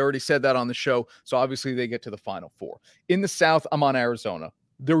all. Okay, I already said that on the show. So obviously they get to the Final Four. In the South, I'm on Arizona.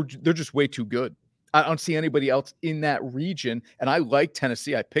 They're just way too good. I don't see anybody else in that region. And I like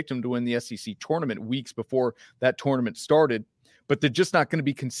Tennessee. I picked them to win the SEC tournament weeks before that tournament started. But they're just not going to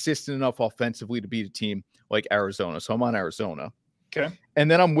be consistent enough offensively to beat a team like Arizona. So I'm on Arizona. Okay. And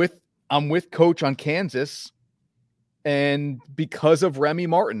then I'm with Coach on Kansas. And because of Remy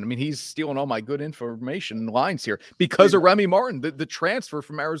Martin, I mean, he's stealing all my good information and lines here. Because of Remy Martin, the transfer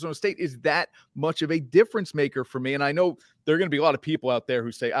from Arizona State is that much of a difference maker for me. And I know there are going to be a lot of people out there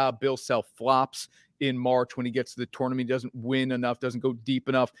who say, Bill Self flops in March when he gets to the tournament. He doesn't win enough, doesn't go deep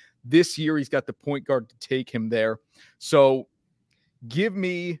enough. This year, he's got the point guard to take him there. So give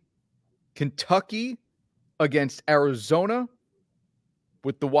me Kentucky against Arizona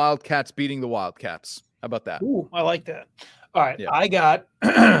with the Wildcats beating the Wildcats. How about that? Ooh, I like that. All right. Yeah. I got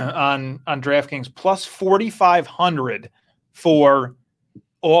on DraftKings plus 4,500 for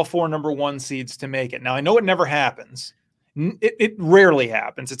all 4 number 1 seeds to make it. Now, I know it never happens. It rarely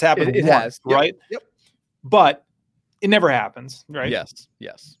happens. It's happened once, has. Right? Yep. But it never happens, right?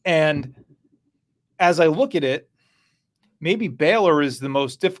 Yes. And as I look at it, maybe Baylor is the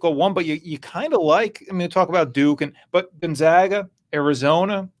most difficult one, but you kind of like, I mean, talk about Duke, but Gonzaga,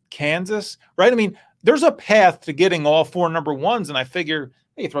 Arizona, Kansas, right? I mean, there's a path to getting all 4 number 1s, and I figure,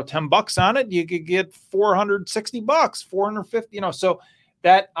 hey, you throw $10 on it, you could get $460, $450, so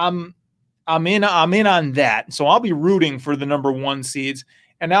that I'm in on that. So I'll be rooting for the number 1 seeds.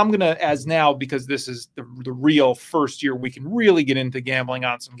 And now I'm gonna, because this is the real first year we can really get into gambling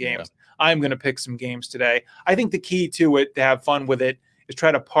on some games. Yeah. I'm gonna pick some games today. I think the key to it, to have fun with it, is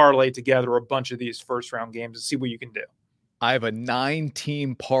try to parlay together a bunch of these first round games and see what you can do. I have a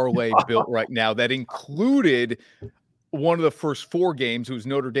 9-team parlay built right now that included one of the first 4 games. It was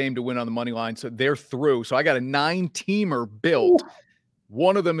Notre Dame to win on the money line. So they're through. So I got a 9-teamer built. Ooh.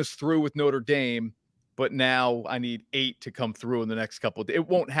 One of them is through with Notre Dame, but now I need 8 to come through in the next couple of days. It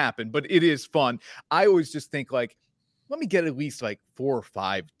won't happen, but it is fun. I always just think like, let me get at least like 4 or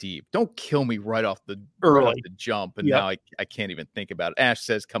 5 deep. Don't kill me right off the jump. And now I can't even think about it. Ash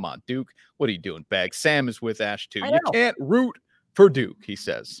says, come on, Duke. What are you doing, Bag? Sam is with Ash too. You can't root for Duke, he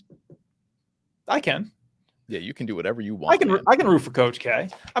says. I can. Yeah, you can do whatever you want. I can root for Coach K.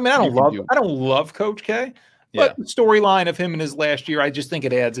 I mean, I don't love Coach K, but the storyline of him in his last year, I just think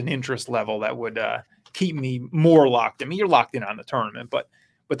it adds an interest level that would keep me more locked in. I mean, you're locked in on the tournament, but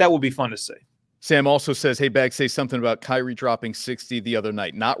that would be fun to see. Sam also says, hey, Bag, say something about Kyrie dropping 60 the other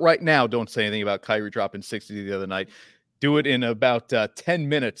night. Not right now. Don't say anything about Kyrie dropping 60 the other night. Do it in about 10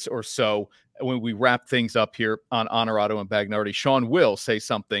 minutes or so when we wrap things up here on Onorato and Bagnardi. Sean will say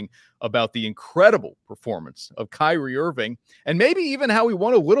something about the incredible performance of Kyrie Irving and maybe even how he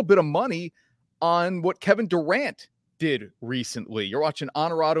won a little bit of money on what Kevin Durant did recently. You're watching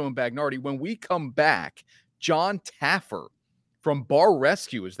Onorato and Bagnardi. When we come back, John Taffer from Bar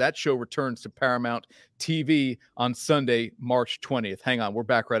Rescue, as that show returns to Paramount TV on Sunday, March 20th. Hang on, we're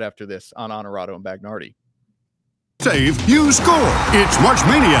back right after this on Onorato and Bagnardi. Save, you score. It's March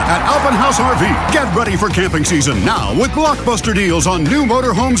Mania at Alpenhaus RV. Get ready for camping season now with blockbuster deals on new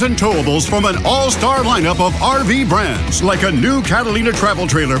motorhomes and towables from an all-star lineup of RV brands, like a new Catalina travel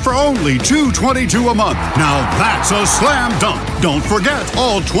trailer for only $222 a month. Now that's a slam dunk. Don't forget,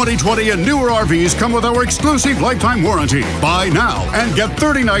 all 2020 and newer RVs come with our exclusive lifetime warranty. Buy now and get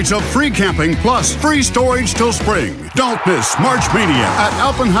 30 nights of free camping plus free storage till spring. Don't miss March Mania at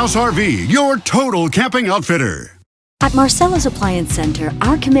Alpenhaus RV, your total camping outfitter. At Marcella's Appliance Center,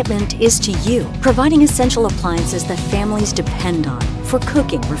 our commitment is to you, providing essential appliances that families depend on for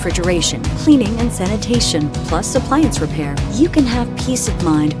cooking, refrigeration, cleaning, and sanitation, plus appliance repair. You can have peace of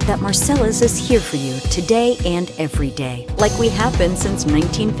mind that Marcella's is here for you today and every day, like we have been since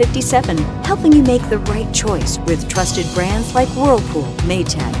 1957, helping you make the right choice with trusted brands like Whirlpool,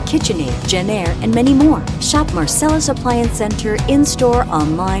 Maytag, KitchenAid, Genair, and many more. Shop Marcella's Appliance Center in-store,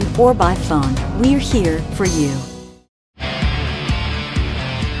 online, or by phone. We're here for you.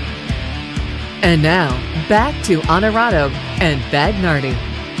 And now, back to Onorato and Bagnardi.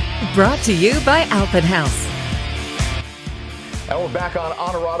 Brought to you by Alpin House. And we're back on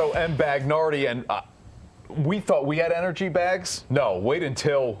Onorato and Bagnardi, and we thought we had energy bags. No, wait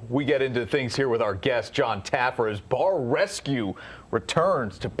until we get into things here with our guest, Jon Taffer, as Bar Rescue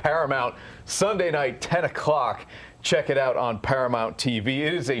returns to Paramount Sunday night, 10 o'clock. Check it out on Paramount TV.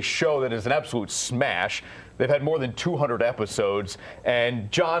 It is a show that is an absolute smash. They've had more than 200 episodes.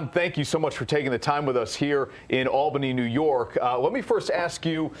 And Jon, thank you so much for taking the time with us here in Albany, New York. Let me first ask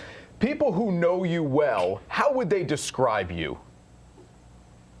you, people who know you well, how would they describe you?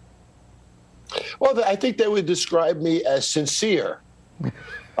 Well, I think they would describe me as sincere.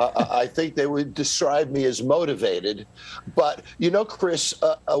 I think they would describe me as motivated. But, you know, Chris,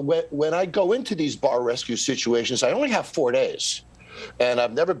 when I go into these bar rescue situations, I only have 4 days. And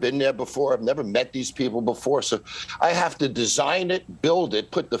I've never been there before. I've never met these people before. So I have to design it, build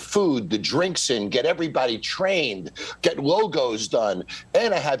it, put the food, the drinks in, get everybody trained, get logos done.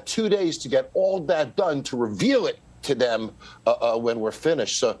 And I have 2 days to get all that done to reveal it to them when we're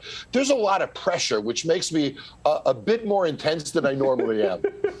finished. So there's a lot of pressure, which makes me a bit more intense than I normally am.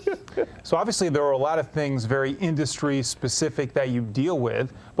 So obviously there are a lot of things very industry specific that you deal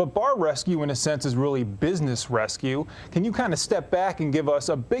with, but bar rescue in a sense is really business rescue. Can you kind of step back and give us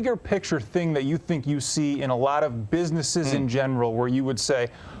a bigger picture thing that you think you see in a lot of businesses in general, where you would say,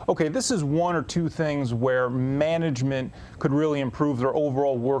 okay, this is one or two things where management could really improve their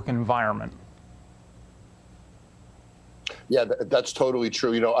overall work environment? Yeah, that's totally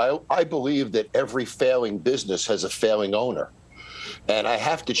true. You know, I believe that every failing business has a failing owner. And I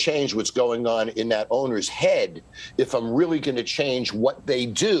have to change what's going on in that owner's head if I'm really going to change what they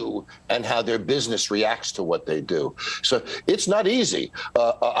do and how their business reacts to what they do. So it's not easy.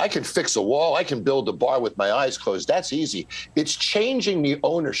 I can fix a wall. I can build a bar with my eyes closed. That's easy. It's changing the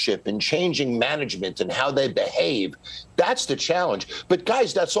ownership and changing management and how they behave. That's the challenge. But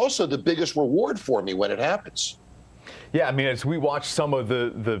guys, that's also the biggest reward for me when it happens. Yeah, I mean, as we watch some of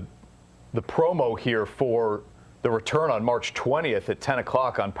the promo here for the return on March 20th at 10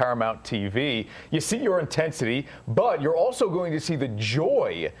 o'clock on Paramount TV, you see your intensity, but you're also going to see the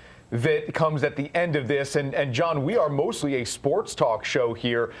joy that comes at the end of this. And Jon, we are mostly a sports talk show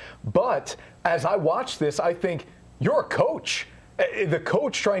here, but as I watch this, I think you're a coach. The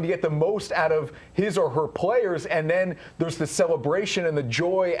coach trying to get the most out of his or her players, and then there's the celebration and the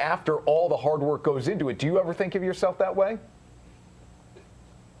joy after all the hard work goes into it. Do you ever think of yourself that way?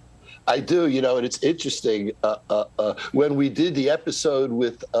 I do, you know, and it's interesting. When we did the episode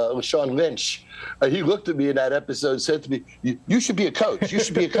with Sean Lynch, he looked at me in that episode and said to me, you should be a coach. You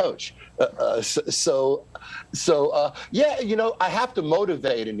should be a coach. Yeah, you know, I have to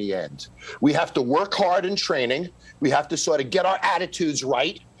motivate in the end. We have to work hard in training. We have to sort of get our attitudes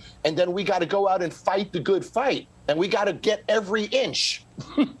right. And then we got to go out and fight the good fight. And we got to get every inch.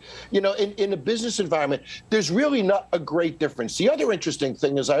 You know, in a business environment, there's really not a great difference. The other interesting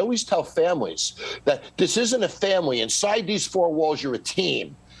thing is I always tell families that this isn't a family. Inside these four walls, you're a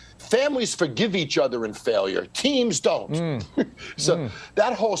team. Families forgive each other in failure. Teams don't.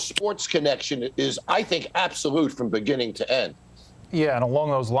 That whole sports connection is, I think, absolute from beginning to end. Yeah, and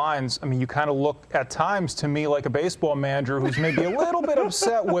along those lines, I mean, you kind of look at times to me like a baseball manager who's maybe a little bit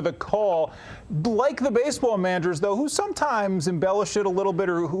upset with a call, like the baseball managers, though, who sometimes embellish it a little bit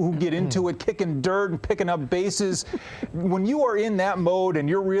or who get into it, kicking dirt and picking up bases. When you are in that mode and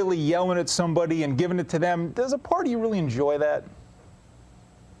you're really yelling at somebody and giving it to them, does a part of you really enjoy that?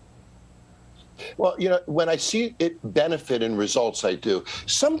 Well, you know, when I see it benefit in results, I do.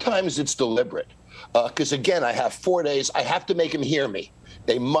 Sometimes it's deliberate. Because, again, I have 4 days. I have to make them hear me.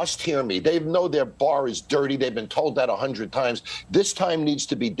 They must hear me. They know their bar is dirty. They've been told that 100 times. This time needs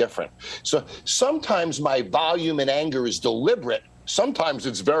to be different. So sometimes my volume and anger is deliberate. Sometimes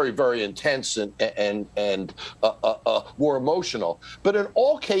it's very, very intense and more emotional. But in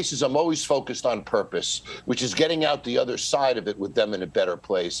all cases, I'm always focused on purpose, which is getting out the other side of it with them in a better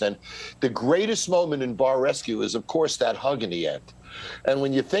place. And the greatest moment in bar rescue is, of course, that hug in the end. And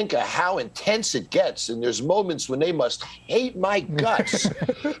when you think of how intense it gets, and there's moments when they must hate my guts,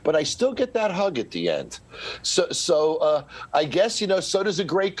 but I still get that hug at the end. So I guess, you know, so does a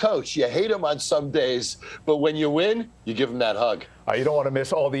great coach. You hate him on some days, but when you win, you give him that hug. You don't want to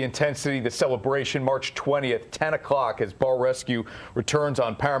miss all the intensity, the celebration, March 20th, 10 o'clock, as Bar Rescue returns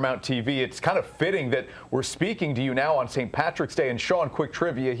on Paramount TV. It's kind of fitting that we're speaking to you now on St. Patrick's Day. And Sean, quick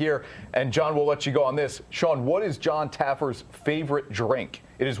trivia here, and Jon, we'll let you go on this. Sean, what is Jon Taffer's favorite drink?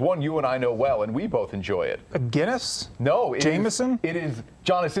 It is one you and I know well, and we both enjoy it. A Guinness? No. Jameson? It is,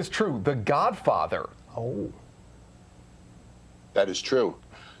 Jon, is this true? The Godfather. Oh. That is true.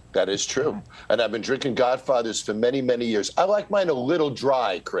 That is true. And I've been drinking Godfathers for many, many years. I like mine a little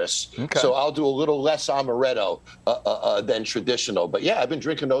dry, Chris. Okay. So I'll do a little less amaretto than traditional. But yeah, I've been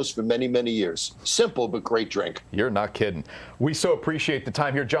drinking those for many, many years. Simple, but great drink. You're not kidding. We so appreciate the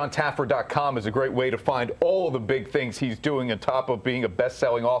time here. JohnTaffer.com is a great way to find all the big things he's doing on top of being a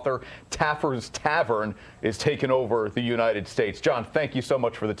best-selling author. Taffer's Tavern is taking over the United States. John, thank you so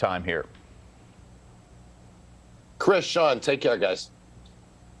much for the time here. Chris, Sean, take care, guys.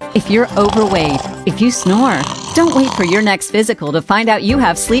 If you're overweight, if you snore, don't wait for your next physical to find out you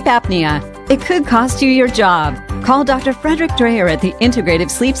have sleep apnea. It could cost you your job. Call Dr. Frederick Dreyer at the Integrative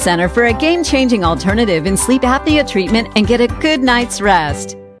Sleep Center for a game-changing alternative in sleep apnea treatment and get a good night's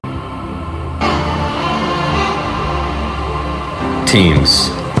rest. Teams,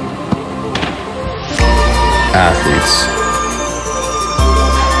 athletes,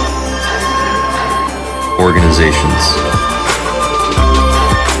 organizations.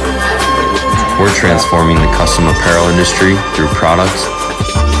 We're transforming the custom apparel industry through products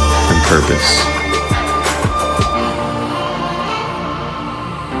and purpose.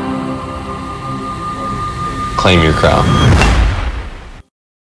 Claim your crown.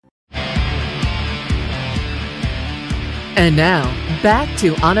 And now, back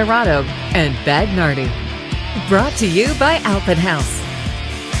to Onorato and Bagnardi. Brought to you by Alpenhaus.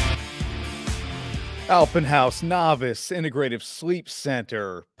 Alpenhaus, Novice, Integrative Sleep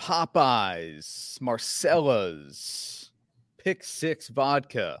Center, Popeyes, Marcella's, Pick 6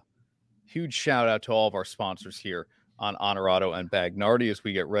 Vodka. Huge shout out to all of our sponsors here on Onorato and Bagnardi as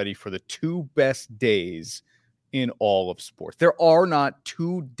we get ready for the 2 best days in all of sports. There are not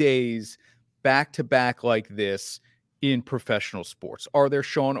 2 days back-to-back like this in professional sports. Are there,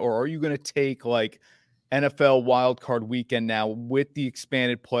 Sean, or are you going to take like NFL wildcard weekend now with the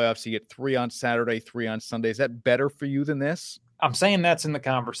expanded playoffs? You get 3 on Saturday, 3 on Sunday. Is that better for you than this? I'm saying that's in the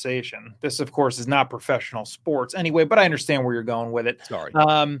conversation. This, of course, is not professional sports anyway, but I understand where you're going with it. Sorry.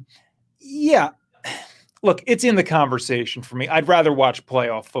 Yeah. Look, it's in the conversation for me. I'd rather watch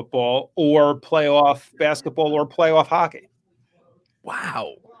playoff football or playoff basketball or playoff hockey.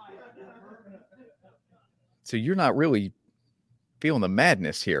 Wow. So you're not really feeling the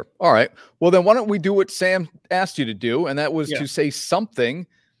madness here. All right. Well, then why don't we do what Sam asked you to do, and that was to say something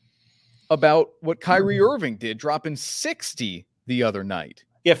about what Kyrie Irving did, dropping 60 the other night.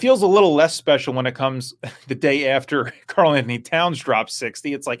 Yeah, it feels a little less special when it comes the day after Karl Anthony Towns dropped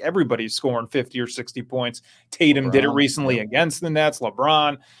 60. It's like everybody's scoring 50 or 60 points. Tatum did it recently against the Nets.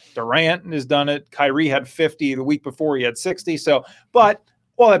 LeBron, Durant has done it. Kyrie had 50 the week before. He had 60. So, but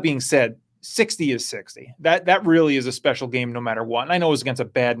all that being said, 60 is 60. That really is a special game no matter what. And I know it was against a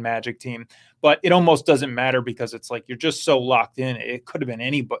bad Magic team, but it almost doesn't matter because it's like you're just so locked in. It could have been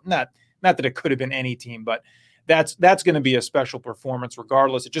any, but not that it could have been any team, but that's going to be a special performance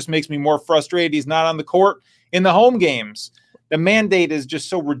regardless. It just makes me more frustrated he's not on the court in the home games. The mandate is just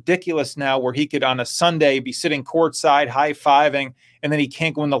so ridiculous now where he could on a Sunday be sitting courtside high-fiving, and then he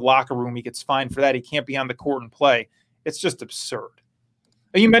can't go in the locker room. He gets fined for that. He can't be on the court and play. It's just absurd.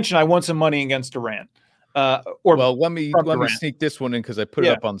 You mentioned I won some money against Durant. Let me sneak this one in because I put it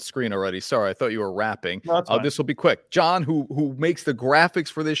up on the screen already. Sorry, I thought you were rapping. No, this will be quick. John, who makes the graphics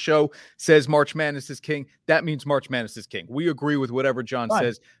for this show, says March Madness is king. That means March Madness is king. We agree with whatever John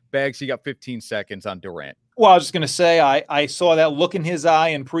says. Bags, you got 15 seconds on Durant. Well, I was just going to say I saw that look in his eye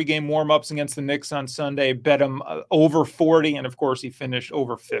in pregame warmups against the Knicks on Sunday. Bet him over 40, and of course he finished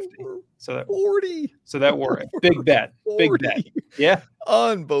over 50. So that 40. So that worked. Big bet. 40. Big bet. Yeah.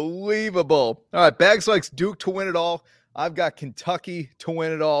 Unbelievable. All right, Bags likes Duke to win it all. I've got Kentucky to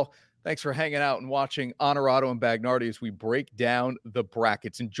win it all. Thanks for hanging out and watching Onorato and Bagnardi as we break down the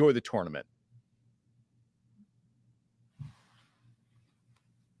brackets. Enjoy the tournament.